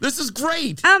 This is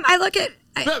great. I look at.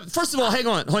 First of all, hang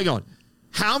on.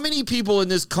 How many people in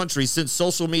this country, since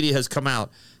social media has come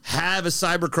out, have a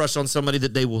cyber crush on somebody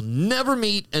that they will never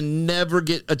meet and never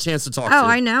get a chance to talk to? Oh,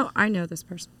 I know this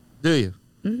person. Do you?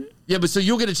 Mm-hmm. Yeah, but so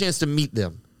you'll get a chance to meet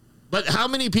them. But how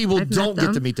many people don't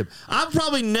get to meet them? I'm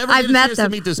probably never get a chance to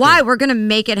meet this Why? kid. We're going to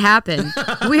make it happen.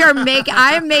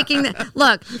 I am making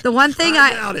look, the one thing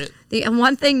I doubt it. The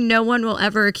one thing no one will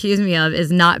ever accuse me of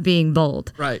is not being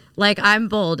bold. Right. Like, I'm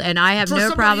bold, and I have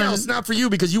no problem. Else, not for you,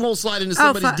 because you won't slide into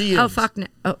somebody's DMs. Oh, fuck no.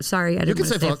 Oh, sorry. I didn't You can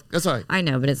say fuck. That's all right. I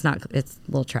know, but it's not. It's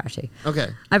a little trashy. Okay.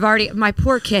 My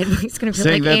poor kid, he's going to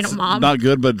feel like anal mom. Not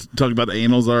good, but talking about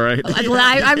anal's all right.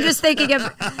 I'm just thinking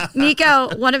of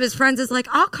Nico. One of his friends is like,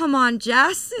 oh, come on,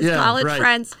 Jess. His college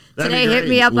friends today hit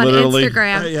me up on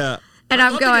Instagram. Yeah. And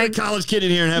I'm going, a college kid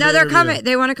in here and have no, they're coming.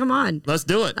 They want to come on. Let's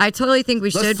do it. I totally think we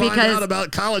should Let's find because out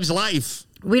about college life.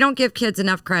 We don't give kids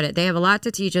enough credit. They have a lot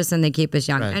to teach us and they keep us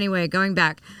young. Right. Anyway, going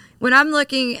back, when I'm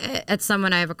looking at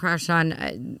someone I have a crush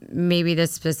on, maybe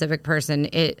this specific person,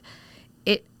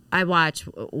 I watch,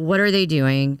 what are they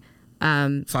doing?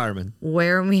 Fireman.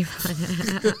 Where are we?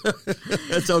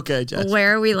 That's okay, Jess.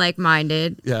 Where are we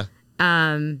like-minded? Yeah.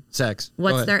 Sex.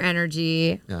 What's their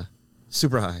energy? Yeah.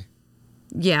 Super high.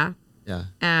 Yeah.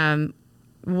 Yeah.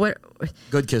 What?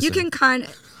 Good kissing. You can kind of.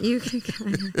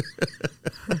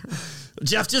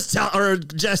 Jeff, just tell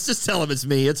him it's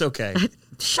me. It's okay.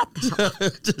 Shut the hell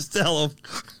up. Just tell him.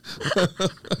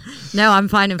 No, I'm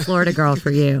fine in Florida, girl,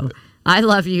 for you. I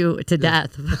love you to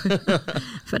death,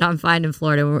 but I'm fine in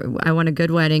Florida. I want a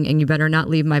good wedding, and you better not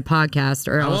leave my podcast,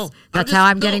 or else that's how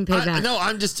I'm getting paid back. No,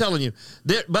 I'm just telling you.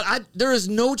 There is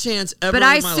no chance ever. But in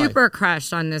I my super life.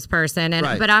 crushed on this person, and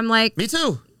Right. but I'm like, me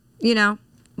too. You know,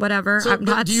 whatever. So, I'm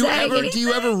not do you saying anything. Do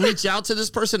you ever reach out to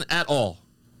this person at all?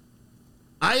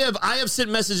 I have sent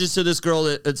messages to this girl.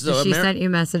 She sent you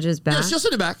messages back. Yeah, she'll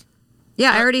send it back.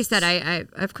 Yeah, I already said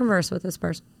I've conversed with this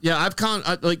person. Yeah,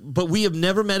 but we have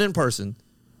never met in person,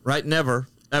 right? Never,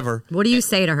 ever. What do you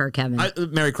say to her, Kevin?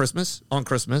 Merry Christmas on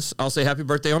Christmas. I'll say Happy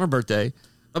Birthday on her birthday.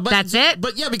 That's it?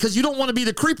 But yeah, because you don't want to be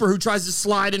the creeper who tries to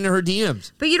slide into her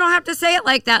DMs. But you don't have to say it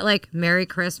like that, like, Merry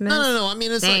Christmas. No. I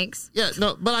mean, it's thanks.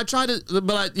 but I try to,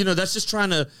 that's just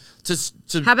trying to.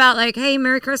 How about, like, hey,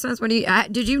 Merry Christmas?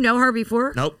 Did you know her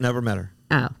before? Nope, never met her.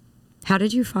 Oh. How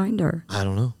did you find her? I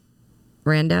don't know.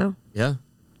 Rando? Yeah.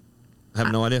 I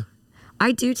have no idea.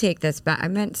 I do take this back. I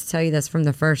meant to tell you this from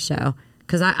the first show,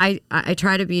 because I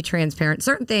try to be transparent.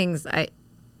 Certain things,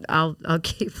 I'll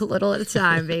keep a little at a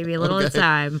time, baby, a little at a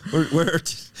time.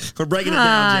 We're breaking it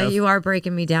down, Jeff. You are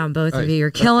breaking me down, both of you.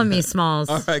 You're killing me, Smalls.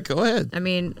 All right, go ahead. I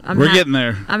mean, we're getting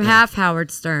there. I'm half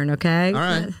Howard Stern, okay? All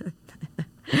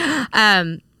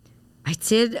right. I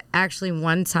did actually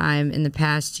one time in the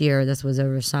past year, this was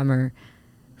over summer,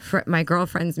 my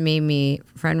girlfriends made me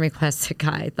friend request a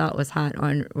guy I thought was hot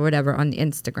on whatever on the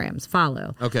Instagrams,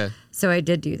 follow. Okay. So I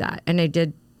did do that. And I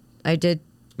did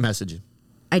message you.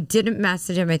 I didn't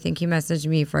message him. I think he messaged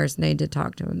me first, and I did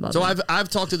talk to him about So that. I've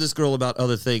talked to this girl about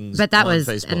other things. But that on was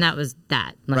Facebook. And that was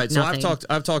that. Like, right. So nothing.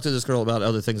 I've talked to this girl about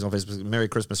other things on Facebook, Merry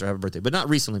Christmas or Happy Birthday, but not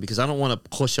recently because I don't want to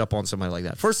push up on somebody like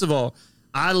that. First of all,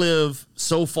 I live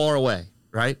so far away.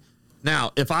 Right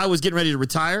now, if I was getting ready to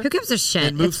retire, who gives a shit?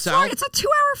 And move south, it's a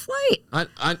 2-hour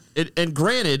flight. And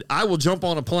granted, I will jump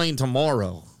on a plane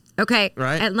tomorrow. Okay,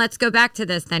 right. And let's go back to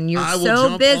this. Then you're I will so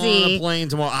jump busy. on a plane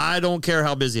tomorrow. I don't care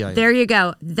how busy I am. There you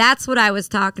go. That's what I was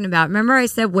talking about. Remember, I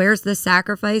said, "Where's the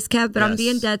sacrifice, Kev?" But I'm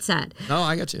being dead set. No,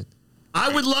 I got you.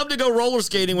 I would love to go roller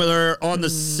skating with her on the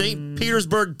St.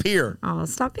 Petersburg Pier. Oh,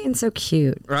 stop being so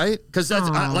cute. Right? Because that's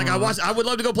I would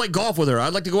love to go play golf with her.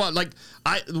 I'd like to go out.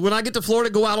 When I get to Florida,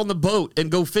 go out on the boat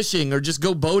and go fishing or just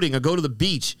go boating or go to the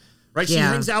beach. Right? She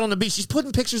hangs out on the beach. She's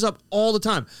putting pictures up all the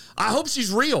time. I hope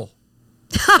she's real.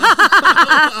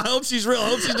 I hope she's real. I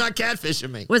hope she's not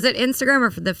catfishing me. Was it Instagram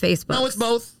or for the Facebook? No, it's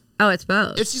both. Oh, it's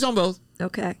both. She's on both.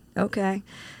 Okay.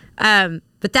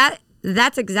 But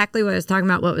that's exactly what I was talking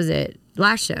about. What was it?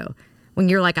 Last show. When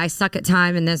you're like, I suck at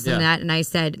time and this and that. And I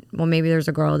said, well, maybe there's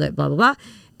a girl that blah, blah, blah.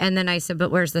 And then I said,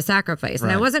 but where's the sacrifice?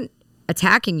 And I wasn't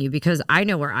attacking you because I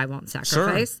know where I won't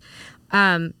sacrifice.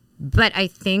 Sure. But I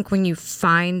think when you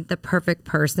find the perfect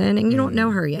person and you don't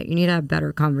know her yet, you need to have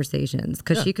better conversations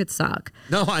because she could suck.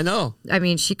 No, I know. I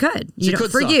mean, she could. She could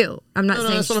for suck. you. I'm not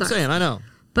saying that's what I'm saying. I know.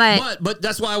 But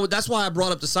that's why I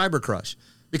brought up the cyber crush.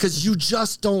 Because you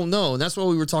just don't know. And that's what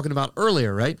we were talking about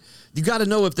earlier, right? You got to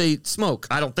know if they smoke.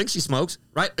 I don't think she smokes,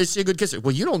 right? Is she a good kisser?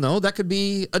 Well, you don't know. That could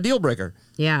be a deal breaker.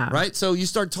 Yeah. Right? So you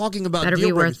start talking about better deal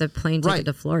be breakers. worth the plane ticket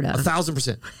to Florida.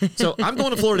 1,000%. So I'm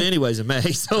going to Florida anyways in May.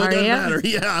 So it doesn't matter.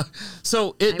 Yeah.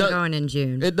 So I'm going in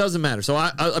June. It doesn't matter. So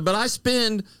but I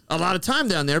spend a lot of time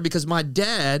down there because my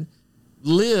dad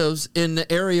lives in the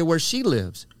area where she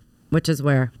lives. Which is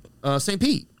where? St.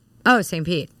 Pete. Oh, St.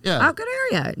 Pete. Yeah. Oh, good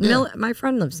area. Yeah. My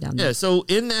friend lives down there. Yeah, so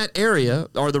in that area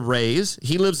are the Rays.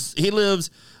 He lives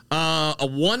a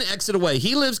one exit away.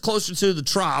 He lives closer to the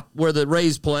Trop where the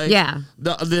Rays play. Yeah.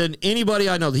 Than anybody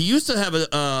I know. He used to have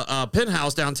a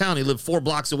penthouse downtown. He lived 4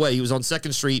 blocks away. He was on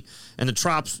 2nd Street and the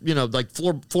Trop's, like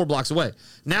four blocks away.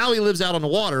 Now he lives out on the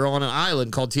water on an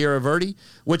island called Tierra Verde,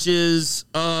 which is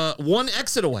one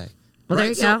exit away. Well,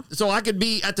 right? there you go. So I could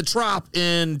be at the Trop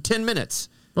in 10 minutes.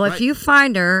 Well, if you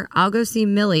find her, I'll go see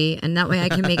Millie, and that way I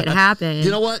can make it happen.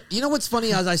 You know what? You know what's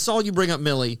funny? As I saw you bring up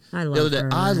Millie the other day,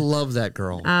 I love that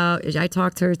girl. Oh, I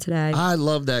talked to her today. I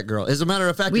love that girl. As a matter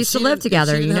of fact, we used to live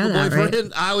together. You know that,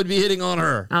 right? I would be hitting on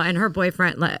her. Oh, and her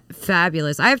boyfriend,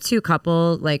 fabulous. I have 2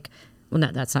 couple. Well,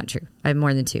 no, that's not true. I have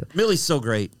more than 2. Millie's so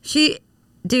great. She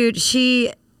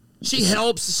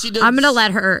helps. She does. I'm gonna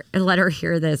let her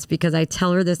hear this because I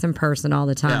tell her this in person all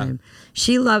the time. Yeah.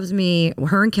 She loves me.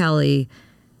 Her and Kelly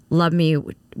love me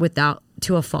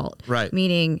to a fault. Right.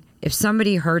 Meaning, if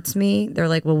somebody hurts me, they're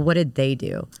like, "Well, what did they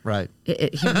do?" Right.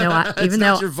 Even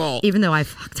though your fault. Even though I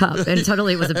fucked up and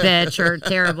totally was a bitch or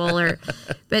terrible,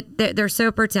 but they're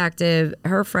so protective.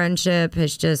 Her friendship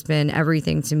has just been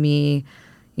everything to me.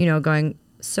 Going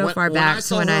so far back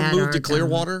to when I had moved to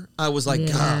Clearwater. I was like,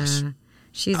 gosh.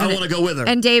 I want to go with her.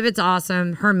 And David's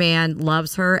awesome. Her man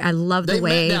loves her. I love the way.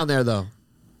 They met down there, though.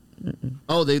 Mm-mm.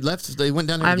 Oh, they left. They went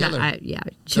down there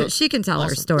together. She can tell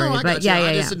her story. No, but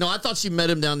I thought she met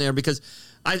him down there because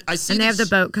I see. And they have the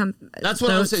boat come. That's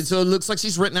what I was saying. So it looks like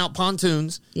she's renting out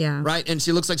pontoons. Yeah. Right? And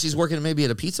she looks like she's working maybe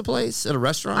at a pizza place, at a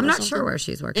restaurant. I'm not sure where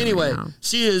she's working. Anyway, right now.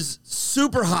 she is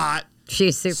super hot.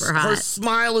 She's super hot. Her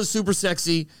smile is super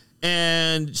sexy.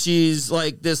 And she's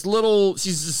like this little.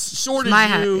 She's as short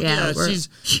as you. Yeah,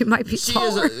 she might be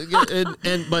taller.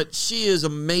 But she is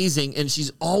amazing, and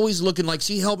she's always looking like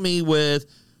she helped me with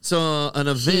an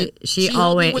event. She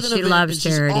helped me with an she event, loves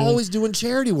and charity. She's always doing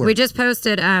charity work. We just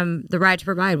posted the Right to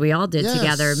Provide. We all did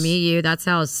together. Me, you. That's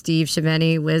how Steve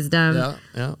Shimeni, Wisdom.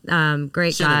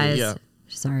 Great guys. Yeah.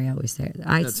 Sorry, I always say it.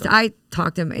 I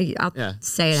talked to him. I'll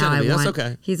say it how I want. That's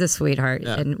okay. He's a sweetheart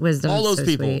and Wisdom. All those so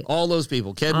people. Sweet. All those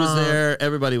people. Ked was there.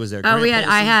 Everybody was there.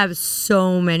 I have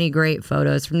so many great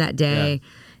photos from that day,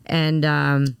 and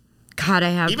God, I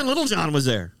have even Little John was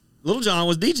there. Little John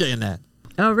was DJing that.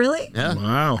 Oh, really? Yeah.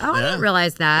 Wow. Oh, I didn't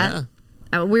realize that.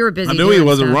 We were busy. I knew he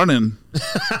wasn't running.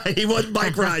 He wasn't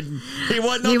bike riding. He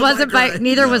wasn't. He wasn't bike.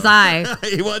 Neither was I.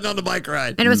 He wasn't on the bike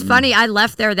ride. And it was funny. I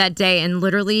left there that day and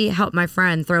literally helped my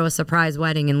friend throw a surprise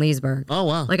wedding in Leesburg. Oh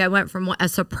wow! Like I went from a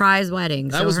surprise wedding.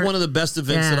 That was one of the best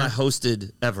events that I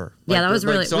hosted ever. Yeah, that was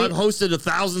really. So I've hosted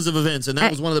thousands of events, and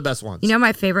that was one of the best ones. You know,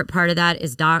 my favorite part of that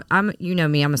is Doc. You know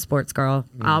me. I'm a sports girl.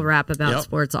 I'll rap about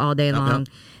sports all day long.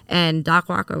 And Doc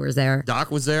Walker was there.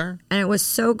 Doc was there, and it was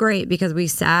so great because we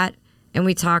sat and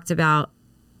we talked about.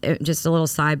 Just a little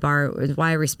sidebar, why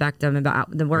I respect him,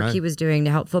 about the work he was doing to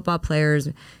help football players,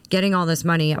 getting all this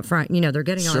money up front. You know, they're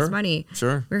getting all this money.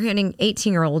 Sure. We're handing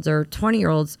 18-year-olds or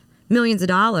 20-year-olds millions of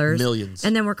dollars. Millions.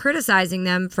 And then we're criticizing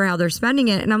them for how they're spending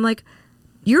it. And I'm like,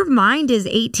 your mind is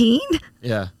 18?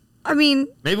 Yeah. I mean.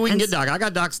 Maybe we can get Doc. I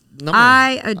got Doc's number.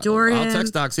 I adore him. I'll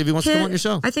text Doc, see if he wants to come on your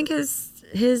show. I think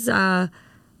his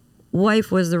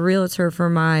wife was the realtor for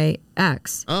my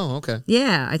ex. Oh, okay.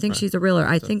 Yeah, I think she's a realtor.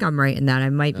 I think I'm right in that. I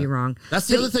might be wrong. That's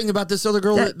the other thing about this other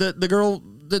girl, the girl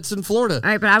that's in Florida. All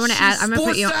right, but I want to add. I'm going to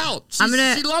put you.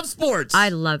 She loves sports. She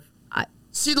loves.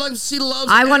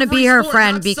 I want to be her sport,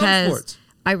 friend because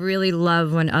I really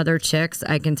love when other chicks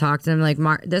I can talk to them. Like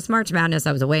this March Madness,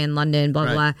 I was away in London,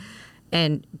 blah blah.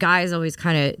 And guys always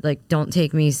kind of like don't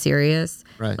take me serious.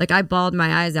 Right. Like I bawled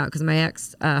my eyes out because my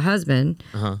ex-husband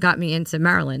got me into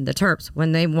Maryland, the Terps,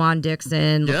 when they won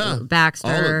Dixon,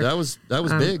 Baxter. That was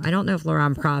big. I don't know if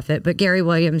Laurent Profit, but Gary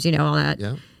Williams, you know, all that.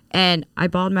 Yeah. And I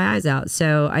bawled my eyes out.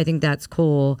 So I think that's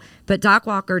cool. But Doc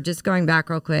Walker, just going back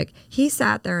real quick, he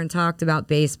sat there and talked about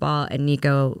baseball and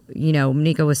Nico. You know,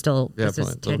 Nico was still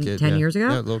 10 years ago?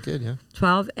 Yeah, little kid, yeah.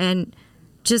 12. And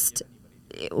just...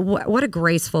 what a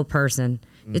graceful person.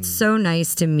 It's so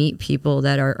nice to meet people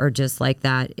that are just like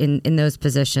that in those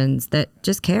positions that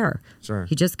just care. Sure.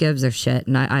 He just gives a shit,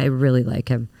 and I really like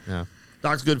him. Yeah.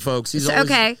 Doc's good, folks.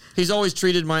 He's always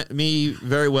treated me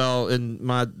very well and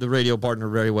the radio partner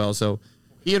very well. So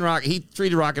he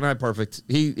treated Rock and I perfect.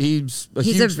 He's just a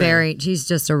really nice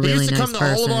person. He used to come to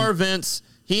all of our events.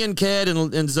 He and Ked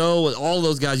and Zoe, all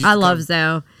those guys. I love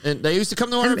Zoe. And they used to come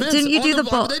to our events. Didn't you do the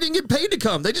bowl? They didn't get paid to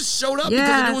come. They just showed up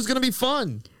because it was going to be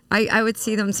fun. I would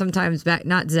see them sometimes back,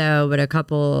 not Zoe, but a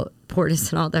couple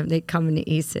Portis and all them. They'd come into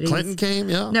East City. Clinton came,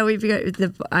 yeah. No, we've got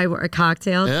a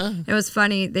cocktail. Yeah. It was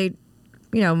funny. They,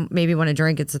 maybe want to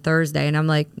drink. It's a Thursday. And I'm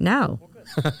like, no.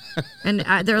 And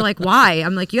they're like, why?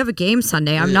 I'm like, you have a game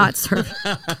Sunday. I'm not serving.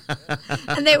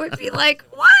 And they would be like,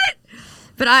 what?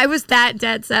 But I was that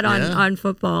dead set on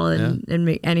football and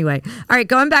me. Anyway, all right,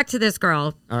 going back to this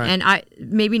girl. All right. And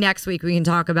maybe next week we can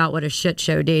talk about what a shit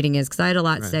show dating is, because I had a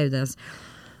lot to say to this.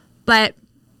 But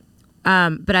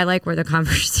I like where the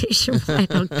conversation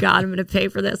went. Oh God, I'm going to pay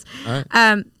for this. All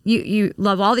right. You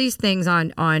love all these things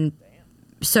on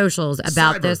socials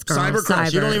about this girl. Cyber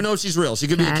crush. You don't even know if she's real. She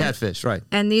could be a catfish, right?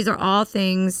 And these are all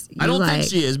things I don't think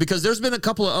she is, because there's been a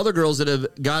couple of other girls that have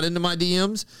got into my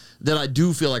DMs that I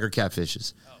do feel like are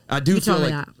catfishes. I do feel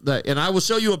like that. And I will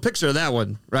show you a picture of that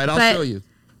one, right? I'll show you.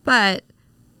 But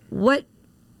what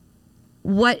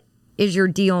is your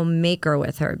deal maker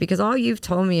with her? Because all you've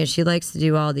told me is she likes to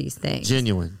do all these things.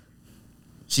 Genuine.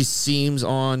 She seems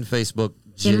on Facebook.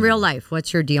 In real life,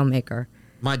 what's your deal maker?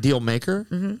 My deal maker?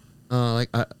 Mm-hmm. Well,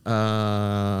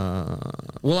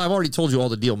 I've already told you all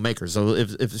the deal makers. So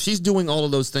if she's doing all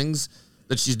of those things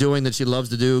that she's doing that she loves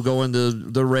to do, going to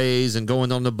the Rays and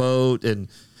going on the boat, and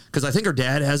because I think her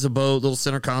dad has a boat, little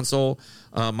center console.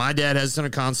 My dad has a center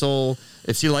console.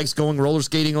 If she likes going roller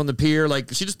skating on the pier,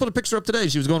 like she just put a picture up today.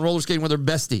 She was going roller skating with her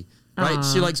bestie, right?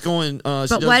 She likes going.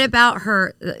 But what about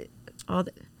her? The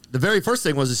very first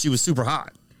thing was that she was super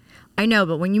hot. I know,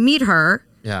 but when you meet her,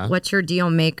 yeah, what's your deal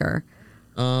maker?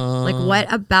 Like,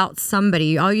 what about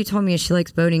somebody? All you told me is she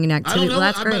likes boating and activity. Well,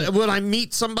 that's great. When I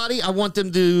meet somebody, I want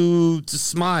them to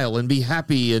smile and be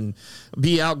happy and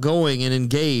be outgoing and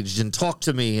engaged and talk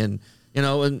to me and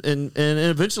and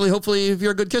eventually, hopefully, if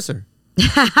you're a good kisser,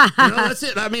 that's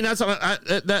it. I mean,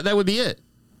 that would be it.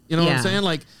 You know what I'm saying?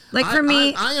 Like for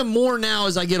me, I am more now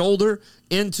as I get older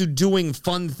into doing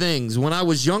fun things. When I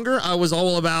was younger, I was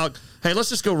all about, hey, let's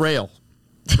just go rail.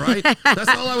 Right? That's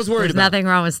all I was worried There's about. nothing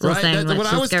wrong with still right? saying,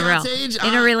 let's just get real. Age,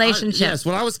 in a relationship. Yes,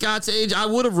 when I was Scott's age, I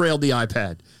would have railed the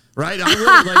iPad. Right? I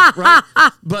would have,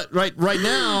 right? But right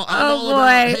now, I'm all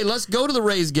about, hey, let's go to the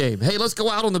Rays game. Hey, let's go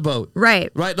out on the boat. Right.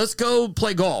 Right? Let's go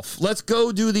play golf. Let's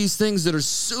go do these things that are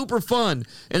super fun.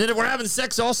 And then if we're having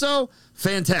sex also,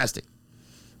 fantastic.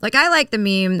 Like, I like the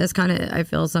meme. This kind of, I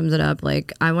feel, sums it up.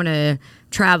 Like, I want to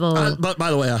travel. But by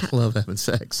the way, I love having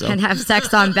sex. So. And have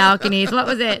sex on balconies. What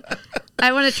was it?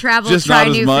 I want to travel, just try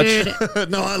not new much. food.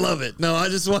 No, I love it. No, I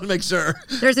just want to make sure.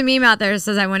 There's a meme out there that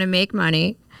says, I want to make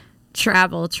money,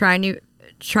 travel, try new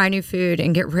food,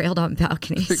 and get railed on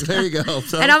balconies. There you go.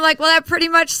 So, and I'm like, well, that pretty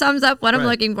much sums up what I'm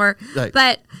looking for. Right.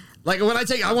 But like when I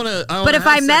take, I want to. But if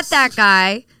I met that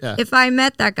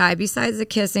guy, besides the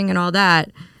kissing and all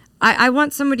that, I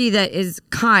want somebody that is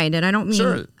kind, and I don't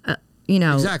mean,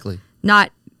 exactly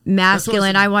not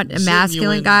masculine. I want a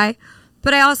masculine guy.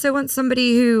 But I also want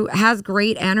somebody who has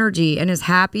great energy and is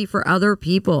happy for other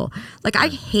people. Like, I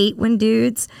hate when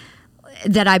dudes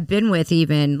that I've been with,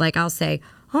 even, like, I'll say,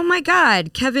 oh my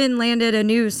God, Kevin landed a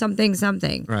new something.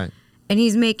 Right. And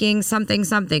he's making something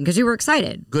because you were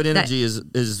excited. Good energy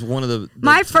is one of the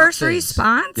my first things.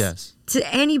 Response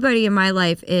to anybody in my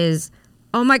life is,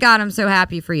 oh my God, I'm so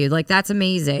happy for you. Like, that's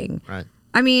amazing. Right.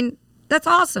 I mean, that's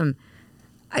awesome.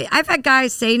 I've had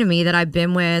guys say to me that I've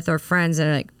been with or friends that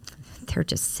are like, they're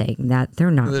just saying that.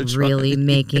 They're not really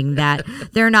making that.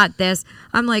 They're not this.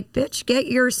 I'm like, bitch, get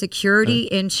your security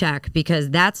in check, because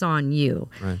that's on you.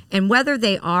 Right. And whether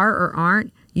they are or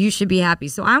aren't, you should be happy.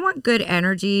 So I want good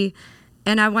energy,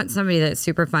 and I want somebody that's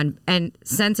super fun and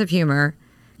sense of humor.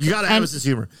 You got to have a sense of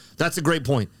humor. That's a great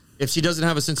point. If she doesn't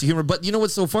have a sense of humor, but you know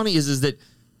what's so funny is that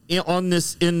in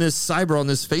this cyber, on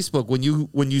this Facebook,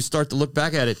 when you start to look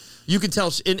back at it, you can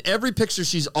tell in every picture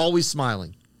she's always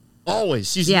smiling.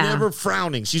 Always. She's never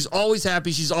frowning. She's always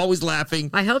happy. She's always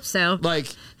laughing. I hope so. Like,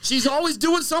 she's always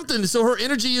doing something, so her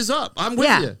energy is up. I'm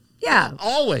with you. Yeah.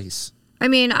 Always. I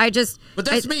mean, But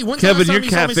that's me. When's Kevin, the you're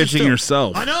last time you saw me catfishing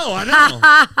yourself. I know.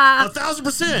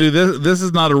 1,000%. Dude, this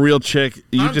is not a real chick.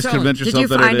 You I'm just telling convinced you. yourself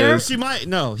Did you that find it her? is. She might.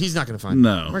 No, he's not going to find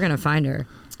her. No. we're going to find her.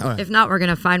 All right. If not, we're going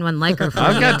to find one like her.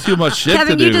 I've got too much shit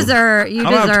Kevin, to do. you deserve I don't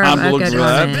have time to a look good for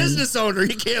that. woman. Business owner.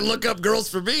 He can't look up girls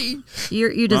for me.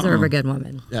 You deserve a good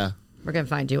woman. Yeah. We're going to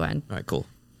find you one. All right, cool.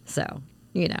 So,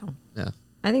 yeah.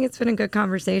 I think it's been a good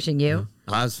conversation. You?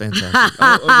 That was fantastic.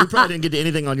 We probably didn't get to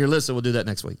anything on your list, so we'll do that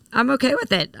next week. I'm okay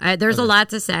with it. There's a lot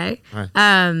to say. All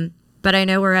right. But I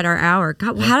know we're at our hour.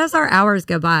 God, how does our hours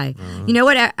go by? You know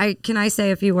what? Can I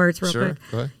say a few words real quick?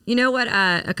 Go ahead. You know what?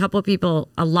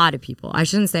 A lot of people, I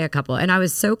shouldn't say a couple, and I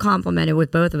was so complimented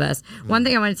with both of us. One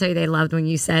thing I want to tell you they loved when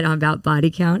you said about body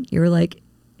count, you were like,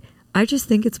 I just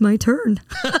think it's my turn.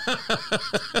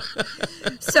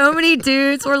 So many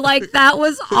dudes were like, that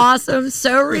was awesome.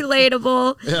 So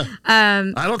relatable. Yeah.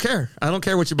 I don't care. I don't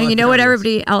care what your body And you know what count is.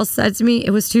 everybody else said to me?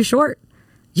 It was too short.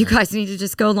 You guys need to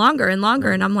just go longer and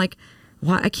longer. And I'm like,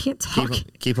 why? I can't talk.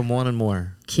 Keep them wanting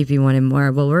more. Keep you wanting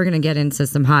more. Well, we're going to get into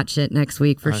some hot shit next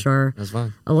week for sure. That's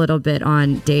fine. A little bit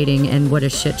on dating and what a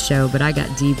shit show, but I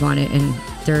got deep on it in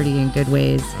dirty and good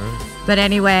ways. But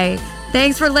anyway,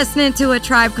 thanks for listening to A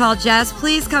Tribe Called Jess.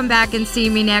 Please come back and see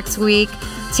me next week.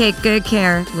 Take good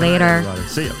care. Later.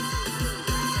 See ya.